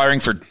 Yeah, expiring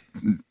for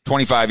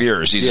 25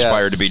 years. He's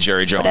aspired to be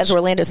Jerry Jones. But as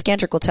Orlando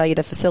Scandrick will tell you,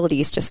 the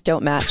facilities just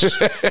don't match.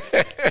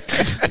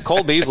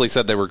 Cole Beasley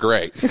said they were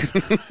great.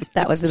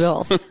 That was the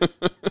Bills.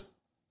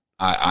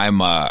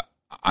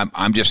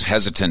 I'm just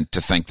hesitant to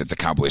think that the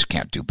Cowboys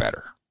can't do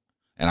better.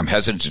 And I'm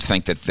hesitant to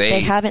think that they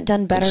haven't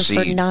done better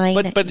for 9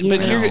 years. But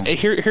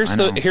here's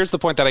the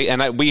point that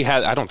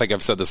I don't think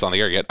I've said this on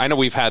the air yet. I know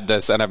we've had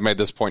this, and I've made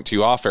this point to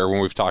you off air when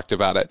we've talked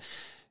about it,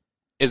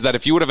 is that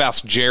if you would have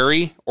asked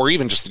Jerry, or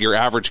even just your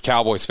average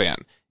Cowboys fan,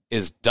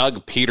 is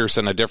Doug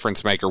Peterson a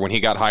difference maker when he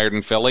got hired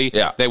in Philly?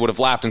 Yeah. They would have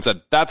laughed and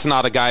said, that's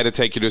not a guy to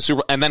take you to a Super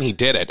Bowl. And then he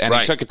did it. And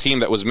he took a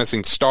team that was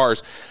missing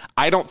stars.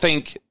 I don't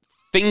think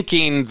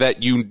thinking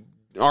that you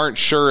aren't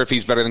sure if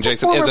he's better than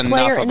Jason is enough of a reason.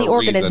 Player in the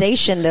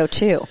organization, though,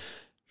 too.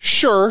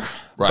 Sure.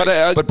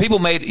 Right. But people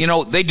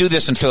they do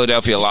this in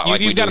Philadelphia a lot.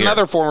 You've got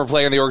another former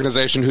player in the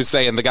organization who's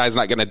saying the guy's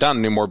not getting it done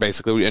anymore,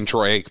 basically, in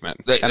Troy Aikman.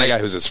 And a guy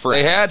who's his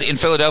friend. In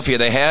Philadelphia,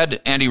 they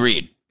had Andy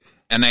Reid.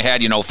 And they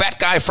had, Fat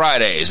Guy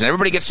Fridays. And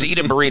everybody gets to eat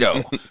a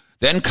burrito.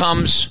 Then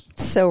comes...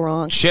 So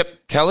wrong.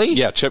 Chip Kelly?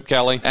 Yeah, Chip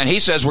Kelly. And he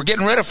says, we're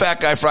getting rid of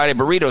Fat Guy Friday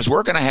burritos.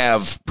 We're going to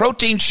have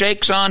protein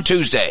shakes on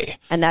Tuesday.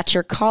 And that's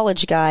your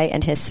college guy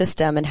and his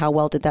system, and how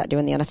well did that do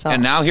in the NFL?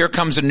 And now here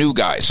comes a new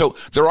guy. So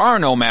there are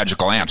no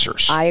magical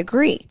answers. I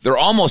agree. There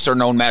almost are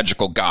no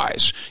magical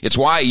guys. It's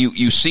why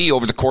you see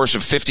over the course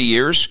of 50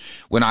 years,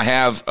 when I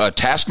have a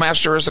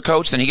Taskmaster as the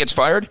coach, then he gets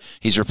fired,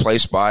 he's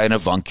replaced by an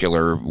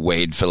avuncular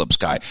Wade Phillips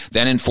guy.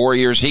 Then in 4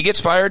 years, he gets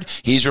fired,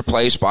 he's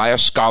replaced by a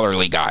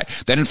scholarly guy.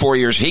 Then in 4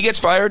 years, he gets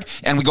fired,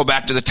 and we go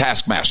back to the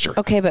Taskmaster.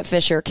 Okay, but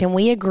Fisher, can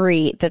we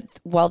agree that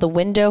while the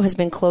window has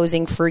been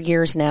closing for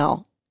years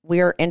now, we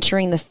are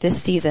entering the 5th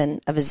season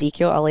of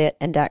Ezekiel Elliott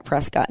and Dak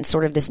Prescott and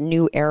sort of this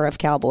new era of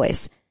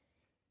Cowboys?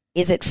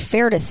 is it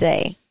fair to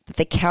say that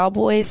the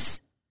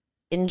Cowboys,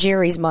 in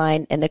Jerry's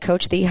mind, and the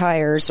coach that he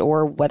hires,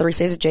 or whether he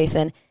stays with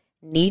Jason,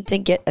 need to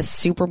get a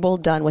Super Bowl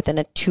done within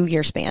a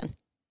 2-year span?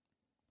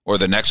 Or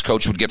the next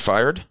coach would get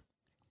fired?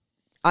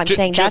 I'm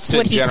saying that's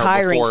what he's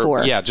hiring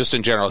for. Yeah, just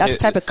in general. That's the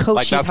type of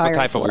coach he's hiring for.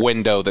 That's the type of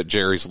window that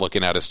Jerry's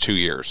looking at is 2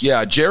 years.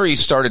 Yeah, Jerry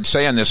started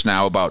saying this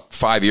now about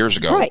 5 years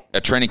ago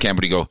at training camp.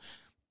 But it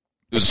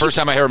was the first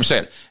time I heard him say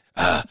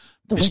it.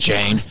 Miss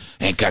James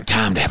ain't got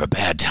time to have a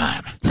bad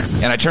time.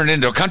 And I turned it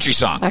into a country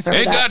song. Ain't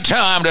got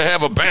time to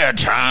have a bad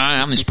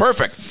time. It's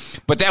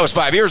perfect. But that was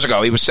 5 years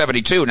ago. He was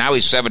 72. Now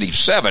he's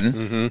 77.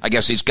 Mm-hmm. I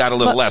guess he's got a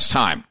little less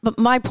time. But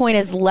my point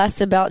is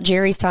less about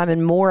Jerry's time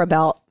and more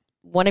about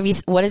what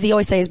does he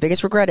always say his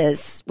biggest regret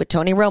is with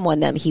Tony Romo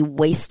and them? He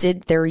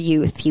wasted their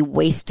youth. He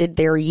wasted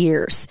their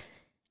years.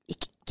 You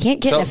can't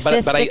get in a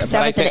 5th, 6th,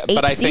 7th, and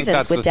 8th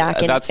seasons with Dak.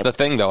 That's the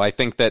thing, though. I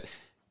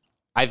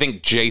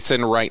think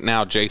Jason right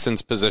now,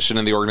 Jason's position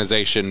in the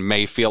organization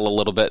may feel a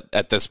little bit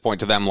at this point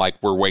to them like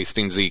we're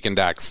wasting Zeke and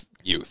Dak's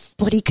youth.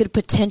 But he could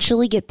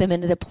potentially get them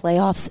into the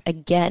playoffs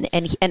again.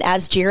 And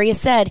as Jerry has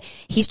said,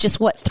 he's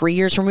just, 3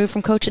 years removed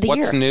from Coach of the Year.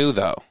 What's new,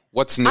 though?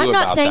 What's new about that?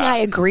 I'm not saying I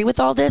agree with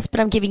all this, but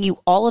I'm giving you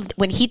all of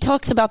when he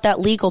talks about that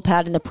legal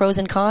pad and the pros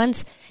and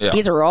cons,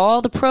 these are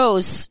all the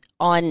pros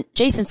on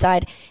Jason's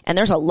side, and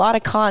there's a lot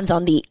of cons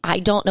on the I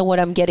don't know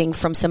what I'm getting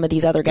from some of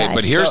these other guys. Okay,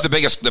 but here's the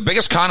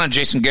biggest con on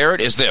Jason Garrett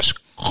is this.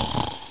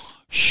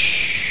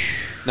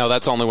 No,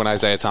 that's only when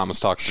Isaiah Thomas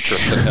talks to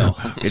Tristan Hill.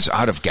 It's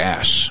out of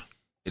gas.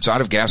 It's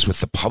out of gas with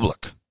the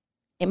public.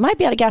 It might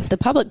be out of gas with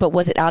the public, but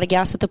was it out of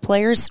gas with the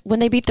players when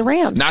they beat the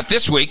Rams? Not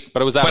this week.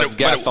 But it was out of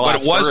gas the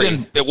last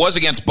three. It was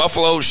against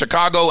Buffalo,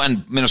 Chicago,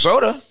 and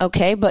Minnesota.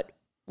 Okay, but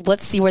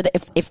let's see where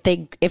if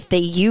they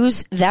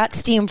use that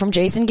steam from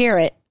Jason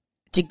Garrett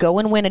to go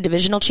and win a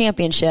divisional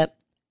championship,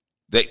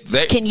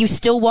 can you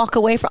still walk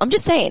away from? I'm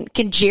just saying,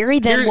 can Jerry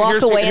then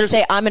walk away and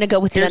say, I'm going to go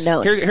with the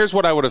unknown? Here's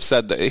what I would have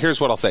said.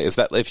 Here's what I'll say is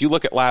that if you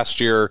look at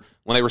last year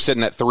when they were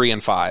sitting at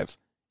 3-5,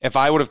 if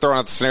I would have thrown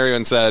out the scenario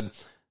and said,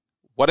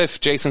 what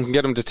if Jason can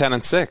get them to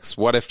 10-6?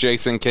 What if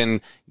Jason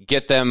can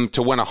get them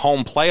to win a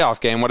home playoff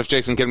game? What if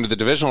Jason can get them to the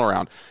divisional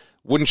round?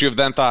 Wouldn't you have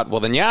then thought,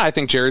 well, then, yeah, I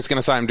think Jerry's going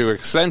to sign him to an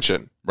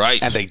extension.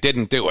 Right. And they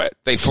didn't do it.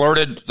 They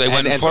flirted. They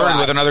went and flirted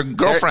with another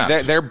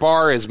girlfriend. Their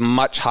bar is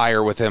much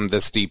higher with him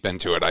this deep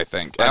into it, I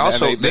think.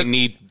 And they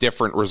need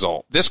different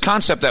results. This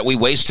concept that we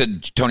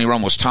wasted Tony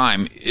Romo's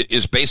time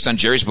is based on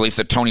Jerry's belief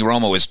that Tony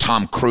Romo is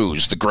Tom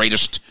Cruise, the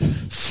greatest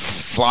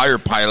flyer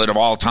pilot of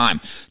all time.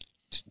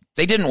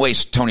 They didn't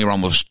waste Tony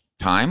Romo's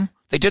time.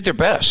 They did their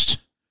best.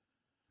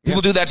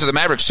 People do that to the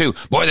Mavericks, too.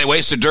 Boy, they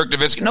wasted Dirk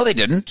Nowitzki. No, they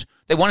didn't.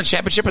 They won a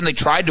championship, and they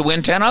tried to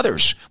win 10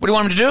 others. What do you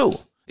want them to do?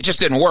 It just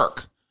didn't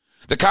work.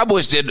 The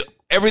Cowboys did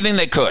everything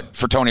they could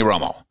for Tony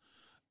Romo,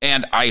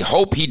 and I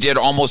hope he did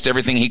almost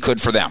everything he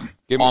could for them.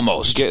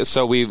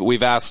 So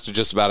we've asked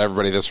just about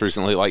everybody this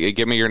recently. Like,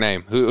 give me your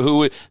name.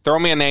 Who? Throw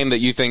me a name that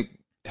you think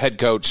head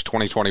coach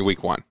 2020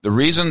 week 1. The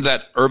reason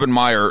that Urban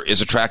Meyer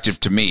is attractive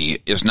to me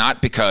is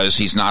not because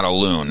he's not a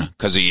loon,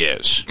 because he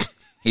is.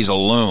 He's a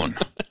loon.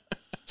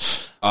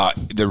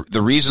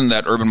 The reason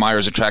that Urban Meyer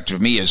is attractive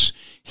to me is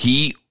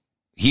he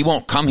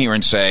won't come here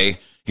and say,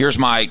 here's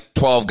my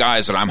 12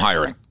 guys that I'm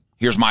hiring.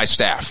 Here's my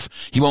staff.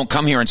 He won't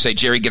come here and say,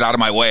 Jerry, get out of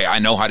my way. I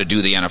know how to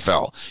do the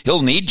NFL.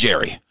 He'll need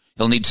Jerry.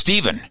 He'll need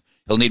Steven.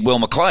 He'll need Will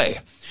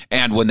McClay.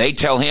 And when they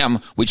tell him,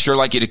 we'd sure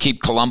like you to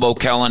keep Colombo,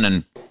 Kellen,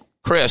 and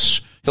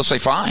Chris, he'll say,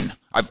 fine.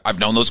 I've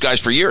known those guys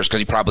for years, because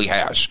he probably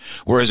has.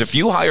 Whereas if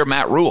you hire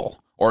Matt Rule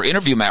or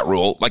interview Matt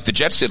Rule, like the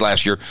Jets did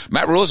last year,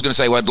 Matt Rule is going to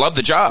say, well, I'd love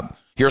the job.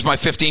 Here's my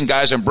 15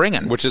 guys I'm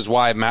bringing. Which is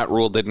why Matt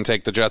Rule didn't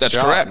take the Jets job. That's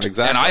correct.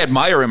 Exactly. And I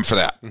admire him for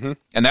that. Mm-hmm.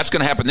 And that's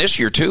going to happen this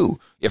year, too.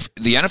 If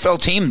the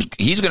NFL team,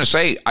 he's going to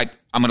say, I'm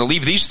going to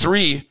leave these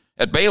 3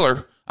 at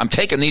Baylor. I'm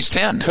taking these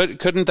 10.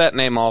 Couldn't that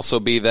name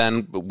also be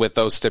then, with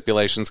those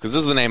stipulations, because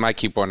this is the name I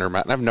keep wondering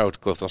about, and I have no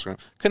clue.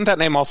 Couldn't that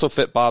name also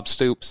fit Bob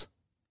Stoops?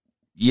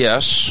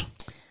 Yes.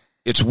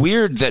 It's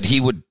weird that he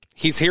would.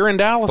 He's here in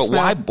Dallas.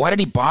 But why did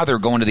he bother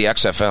going to the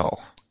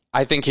XFL?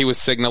 I think he was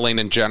signaling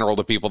in general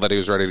to people that he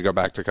was ready to go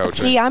back to coaching.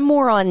 See, I'm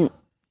more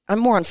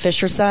on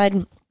Fisher's side.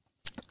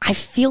 I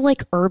feel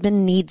like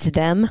Urban needs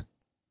them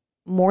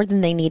more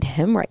than they need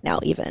him right now,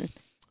 even.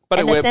 But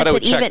it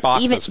would check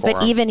boxes for him.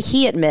 But even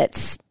he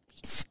admits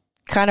he's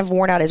kind of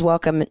worn out his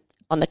welcome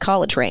on the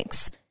college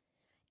ranks,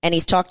 and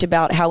he's talked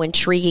about how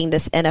intriguing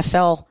this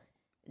NFL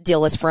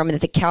deal is for him.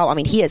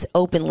 And he is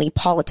openly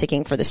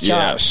politicking for this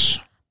job. Yes.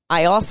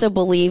 I also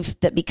believe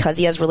that because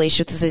he has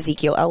relationships with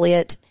Ezekiel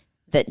Elliott,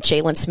 that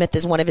Jalen Smith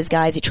is one of his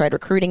guys. He tried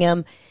recruiting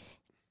him.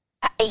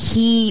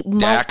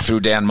 Dak through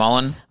Dan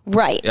Mullen.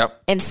 Right.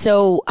 Yep. And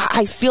so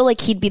I feel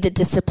like he'd be the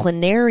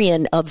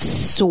disciplinarian of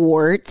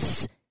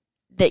sorts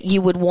that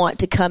you would want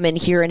to come in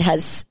here and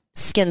has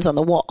skins on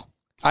the wall.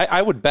 I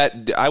would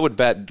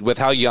bet with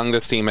how young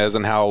this team is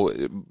and how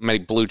many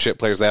blue chip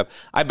players they have,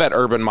 I bet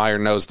Urban Meyer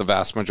knows the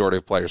vast majority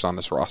of players on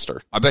this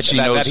roster. I bet you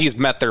knows that he's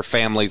met their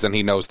families and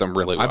he knows them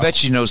really well. I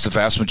bet you knows the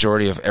vast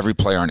majority of every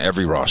player on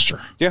every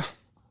roster. Yeah.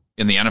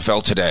 in the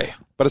NFL today.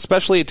 But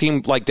especially a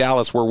team like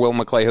Dallas where Will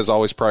McClay has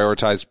always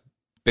prioritized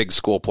big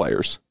school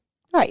players.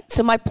 Right.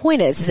 So my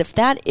point is if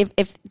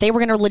they were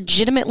going to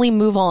legitimately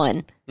move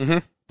on,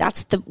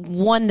 that's the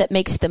one that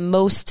makes the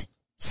most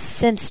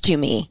sense to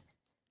me.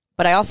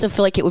 But I also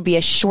feel like it would be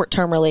a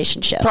short-term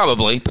relationship.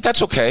 Probably, but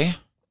that's okay.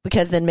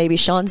 Because then maybe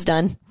Sean's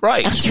done.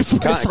 Right. After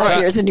 4 or 5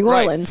 years in New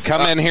Orleans.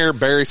 Come in here,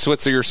 Barry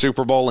Switzer your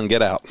Super Bowl, and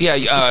get out.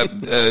 Yeah.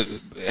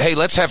 Hey,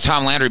 let's have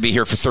Tom Landry be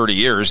here for 30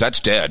 years. That's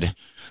dead.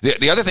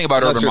 The other thing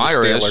about Urban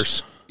Meyer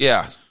is...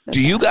 Yeah.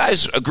 Do you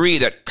guys agree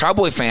that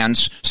Cowboy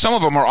fans, some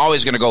of them are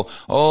always going to go,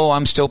 oh,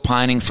 I'm still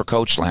pining for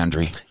Coach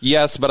Landry?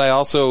 Yes, but I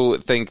also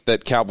think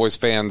that Cowboys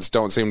fans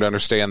don't seem to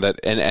understand that,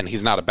 and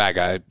he's not a bad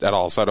guy at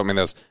all, so I don't mean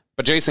this.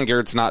 But Jason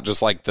Garrett's not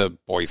just like the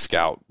Boy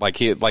Scout. Like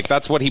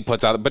that's what he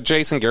puts out. But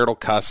Jason Garrett will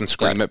cuss and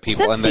scream at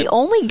people. Since the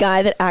only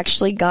guy that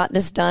actually got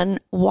this done,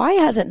 why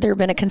hasn't there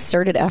been a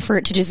concerted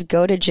effort to just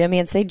go to Jimmy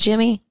and say,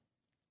 Jimmy,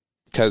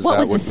 what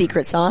was the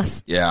secret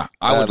sauce? Yeah,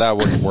 that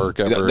wouldn't work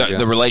ever.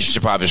 The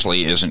relationship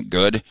obviously isn't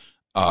good.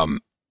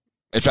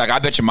 In fact, I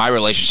bet you my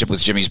relationship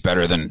with Jimmy's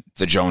better than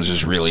the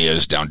Joneses really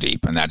is down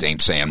deep, and that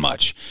ain't saying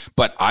much.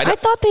 But I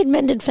thought they'd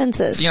mended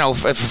fences. You know,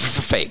 for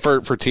fake. For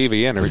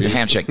TV interviews.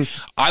 Handshake.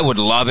 I would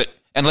love it.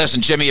 And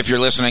listen, Jimmy, if you're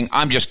listening,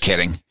 I'm just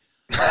kidding.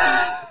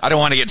 I don't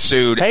want to get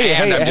sued,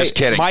 I'm just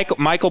kidding.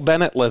 Michael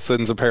Bennett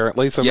listens,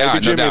 apparently, so maybe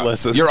Jimmy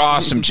listens. You're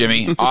awesome,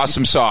 Jimmy.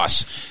 Awesome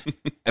sauce.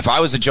 If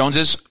I was the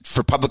Joneses,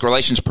 for public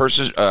relations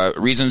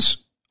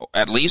reasons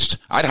at least,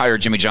 I'd hire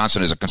Jimmy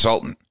Johnson as a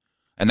consultant,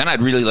 and then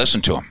I'd really listen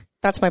to him.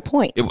 That's my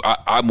point.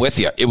 I'm with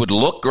you. It would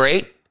look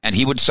great, and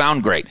he would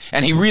sound great.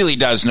 And he really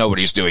does know what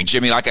he's doing.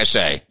 Jimmy, like I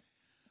say,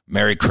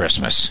 Merry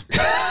Christmas.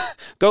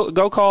 Go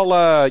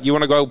call, you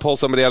want to go pull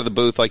somebody out of the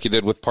booth like you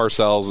did with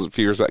Parcells a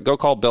few years back. Go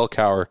call Bill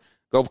Cowher.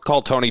 Go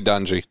call Tony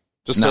Dungy.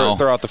 Just throw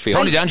out the field.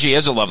 Tony Dungy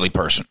is a lovely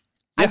person.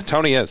 Yeah,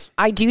 Tony is.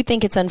 I do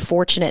think it's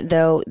unfortunate,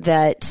 though,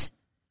 that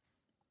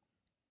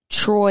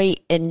Troy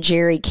and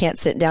Jerry can't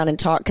sit down and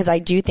talk, because I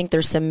do think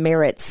there's some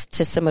merits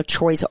to some of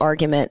Troy's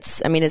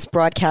arguments. I mean, his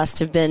broadcasts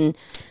have been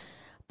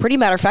pretty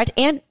matter of fact,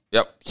 and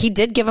he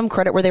did give them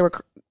credit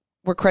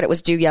where credit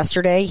was due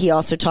yesterday. He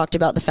also talked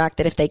about the fact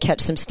that if they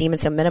catch some steam and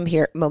some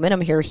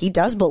momentum here, he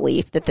does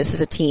believe that this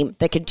is a team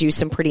that could do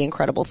some pretty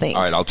incredible things.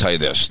 All right, I'll tell you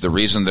this. The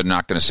reason they're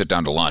not going to sit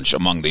down to lunch,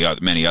 among the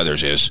many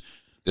others, is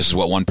this is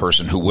what one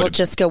person who would... Well,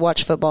 just go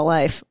watch Football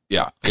Live.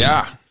 Yeah.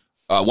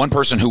 One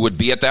person who would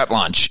be at that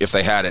lunch, if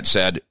they had it,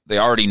 said they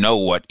already know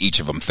what each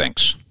of them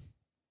thinks.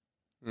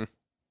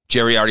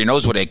 Jerry already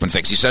knows what Aikman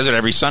thinks. He says it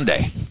every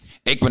Sunday.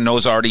 Aikman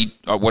knows already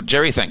what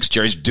Jerry thinks.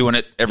 Jerry's doing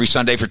it every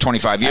Sunday for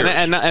 25 years.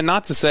 And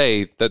not to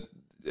say that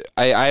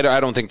I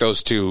don't think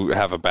those two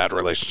have a bad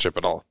relationship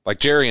at all. Like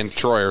Jerry and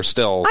Troy are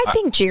still... I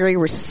think Jerry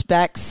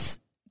respects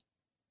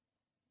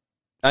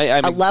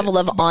a level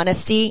of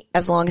honesty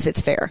as long as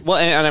it's fair. Well,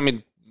 and I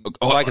mean,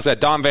 like I said,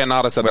 Don Van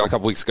Natta said that a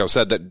couple weeks ago,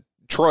 said that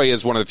Troy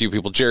is one of the few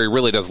people Jerry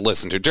really does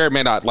listen to. Jerry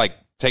may not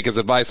take his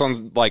advice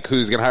on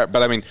who's going to hire,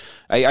 but I mean,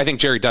 I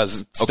think Jerry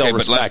does still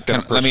respect.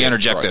 Let me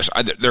interject this.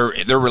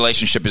 Their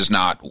relationship is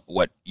not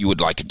what you would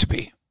like it to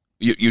be.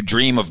 You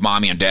dream of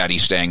mommy and daddy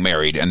staying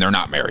married, and they're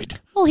not married.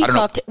 Well,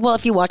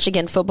 if you watch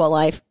again Football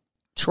Live,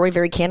 Troy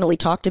very candidly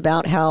talked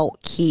about how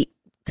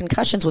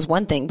concussions was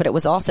one thing, but it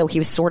was also he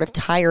was sort of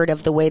tired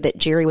of the way that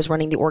Jerry was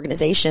running the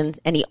organization,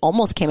 and he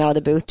almost came out of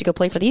the booth to go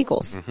play for the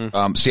Eagles.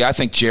 See, I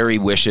think Jerry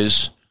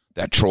wishes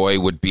that Troy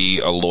would be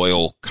a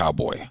loyal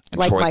Cowboy. And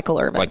like Troy, Michael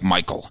Irvin. Like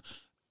Michael.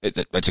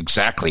 That's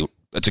exactly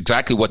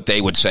what they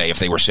would say if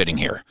they were sitting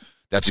here.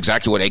 That's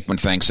exactly what Aikman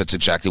thinks. That's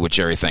exactly what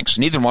Jerry thinks.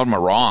 Neither one of them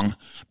are wrong,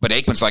 but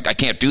Aikman's like, I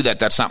can't do that.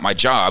 That's not my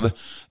job.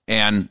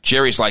 And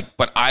Jerry's like,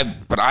 but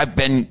I've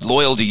been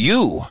loyal to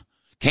you.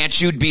 Can't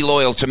you be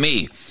loyal to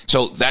me?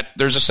 So that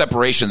there's a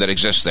separation that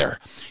exists there.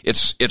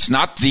 It's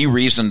not the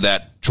reason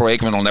that Troy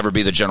Aikman will never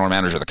be the general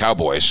manager of the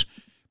Cowboys,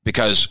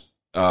 because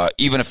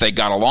even if they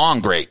got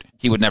along great,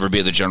 he would never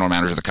be the general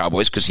manager of the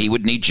Cowboys, because he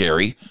would need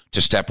Jerry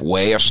to step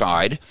way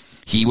aside.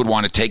 He would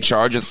want to take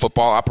charge of the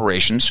football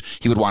operations.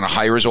 He would want to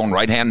hire his own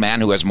right-hand man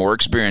who has more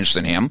experience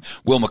than him.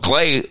 Will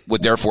McClay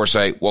would therefore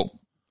say, well,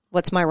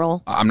 what's my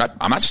role? I'm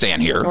not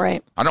staying here.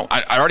 Right. I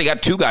already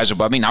got 2 guys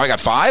above me. Now I got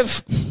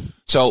 5.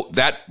 So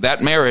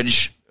that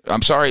marriage,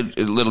 I'm sorry,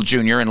 little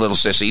Junior and little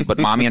Sissy, but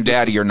mommy and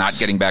daddy are not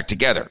getting back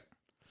together.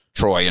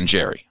 Troy and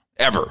Jerry.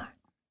 Ever.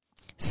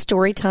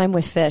 Story time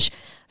with Fish.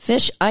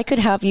 Fish, I could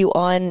have you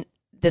on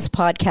this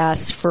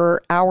podcast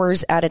for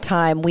hours at a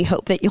time. We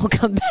hope that you'll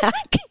come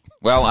back.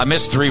 Well, I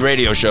missed 3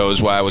 radio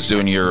shows while I was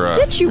doing your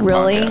Did you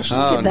really? podcast.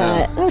 Look at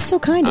that. No. That was so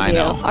kind of you.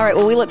 Know. All right,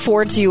 well, we look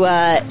forward to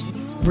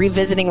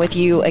revisiting with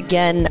you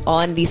again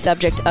on the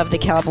subject of the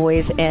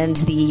Cowboys and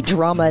the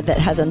drama that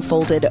has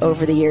unfolded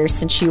over the years,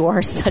 since you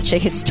are such a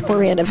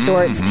historian of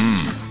sorts.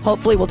 Mm-hmm.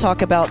 Hopefully we'll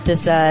talk about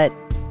this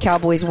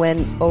Cowboys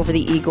win over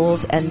the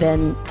Eagles and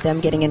then them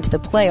getting into the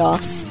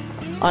playoffs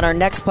on our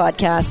next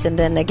podcast. And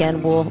then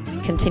again, we'll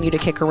continue to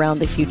kick around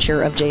the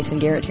future of Jason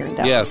Garrett here in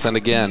Dallas. Yes, and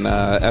again,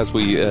 as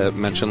we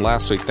mentioned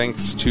last week,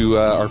 thanks to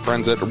our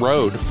friends at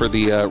Rode for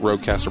the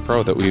Rodecaster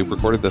Pro that we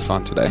recorded this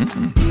on today.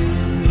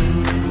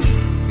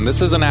 And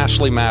this is an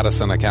Ashley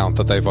Madison account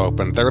that they've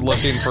opened. They're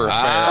looking for affairs.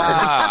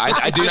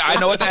 I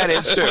know what that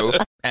is, too.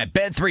 At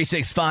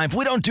Bet365,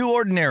 we don't do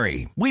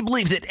ordinary. We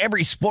believe that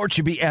every sport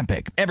should be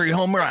epic. Every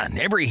home run,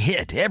 every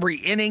hit, every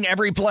inning,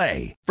 every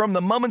play. From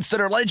the moments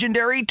that are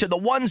legendary to the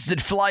ones that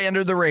fly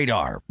under the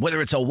radar. Whether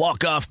it's a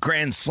walk-off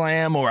grand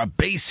slam or a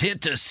base hit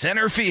to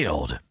center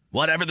field.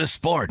 Whatever the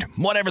sport,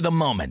 whatever the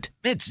moment,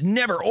 it's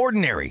never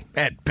ordinary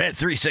at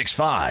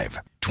Bet365.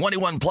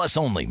 21 plus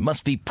only.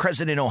 Must be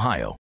present in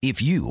Ohio.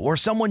 If you or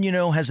someone you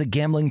know has a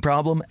gambling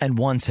problem and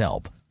wants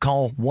help,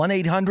 call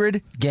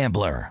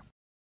 1-800-GAMBLER.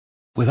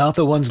 Without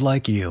the ones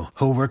like you,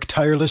 who work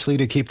tirelessly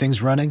to keep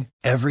things running,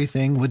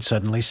 everything would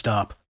suddenly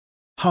stop.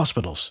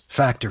 Hospitals,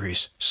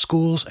 factories,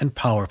 schools, and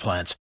power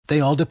plants, they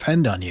all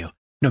depend on you.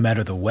 No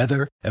matter the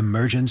weather,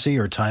 emergency,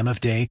 or time of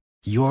day,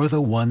 you're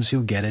the ones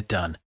who get it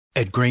done.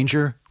 At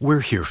Grainger,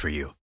 we're here for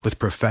you with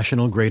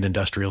professional-grade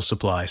industrial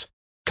supplies.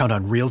 Count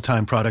on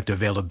real-time product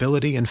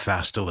availability and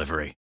fast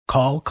delivery.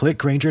 Call, click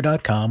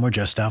Grainger.com, or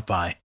just stop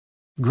by.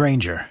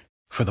 Grainger,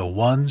 for the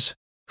ones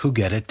who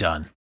get it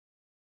done.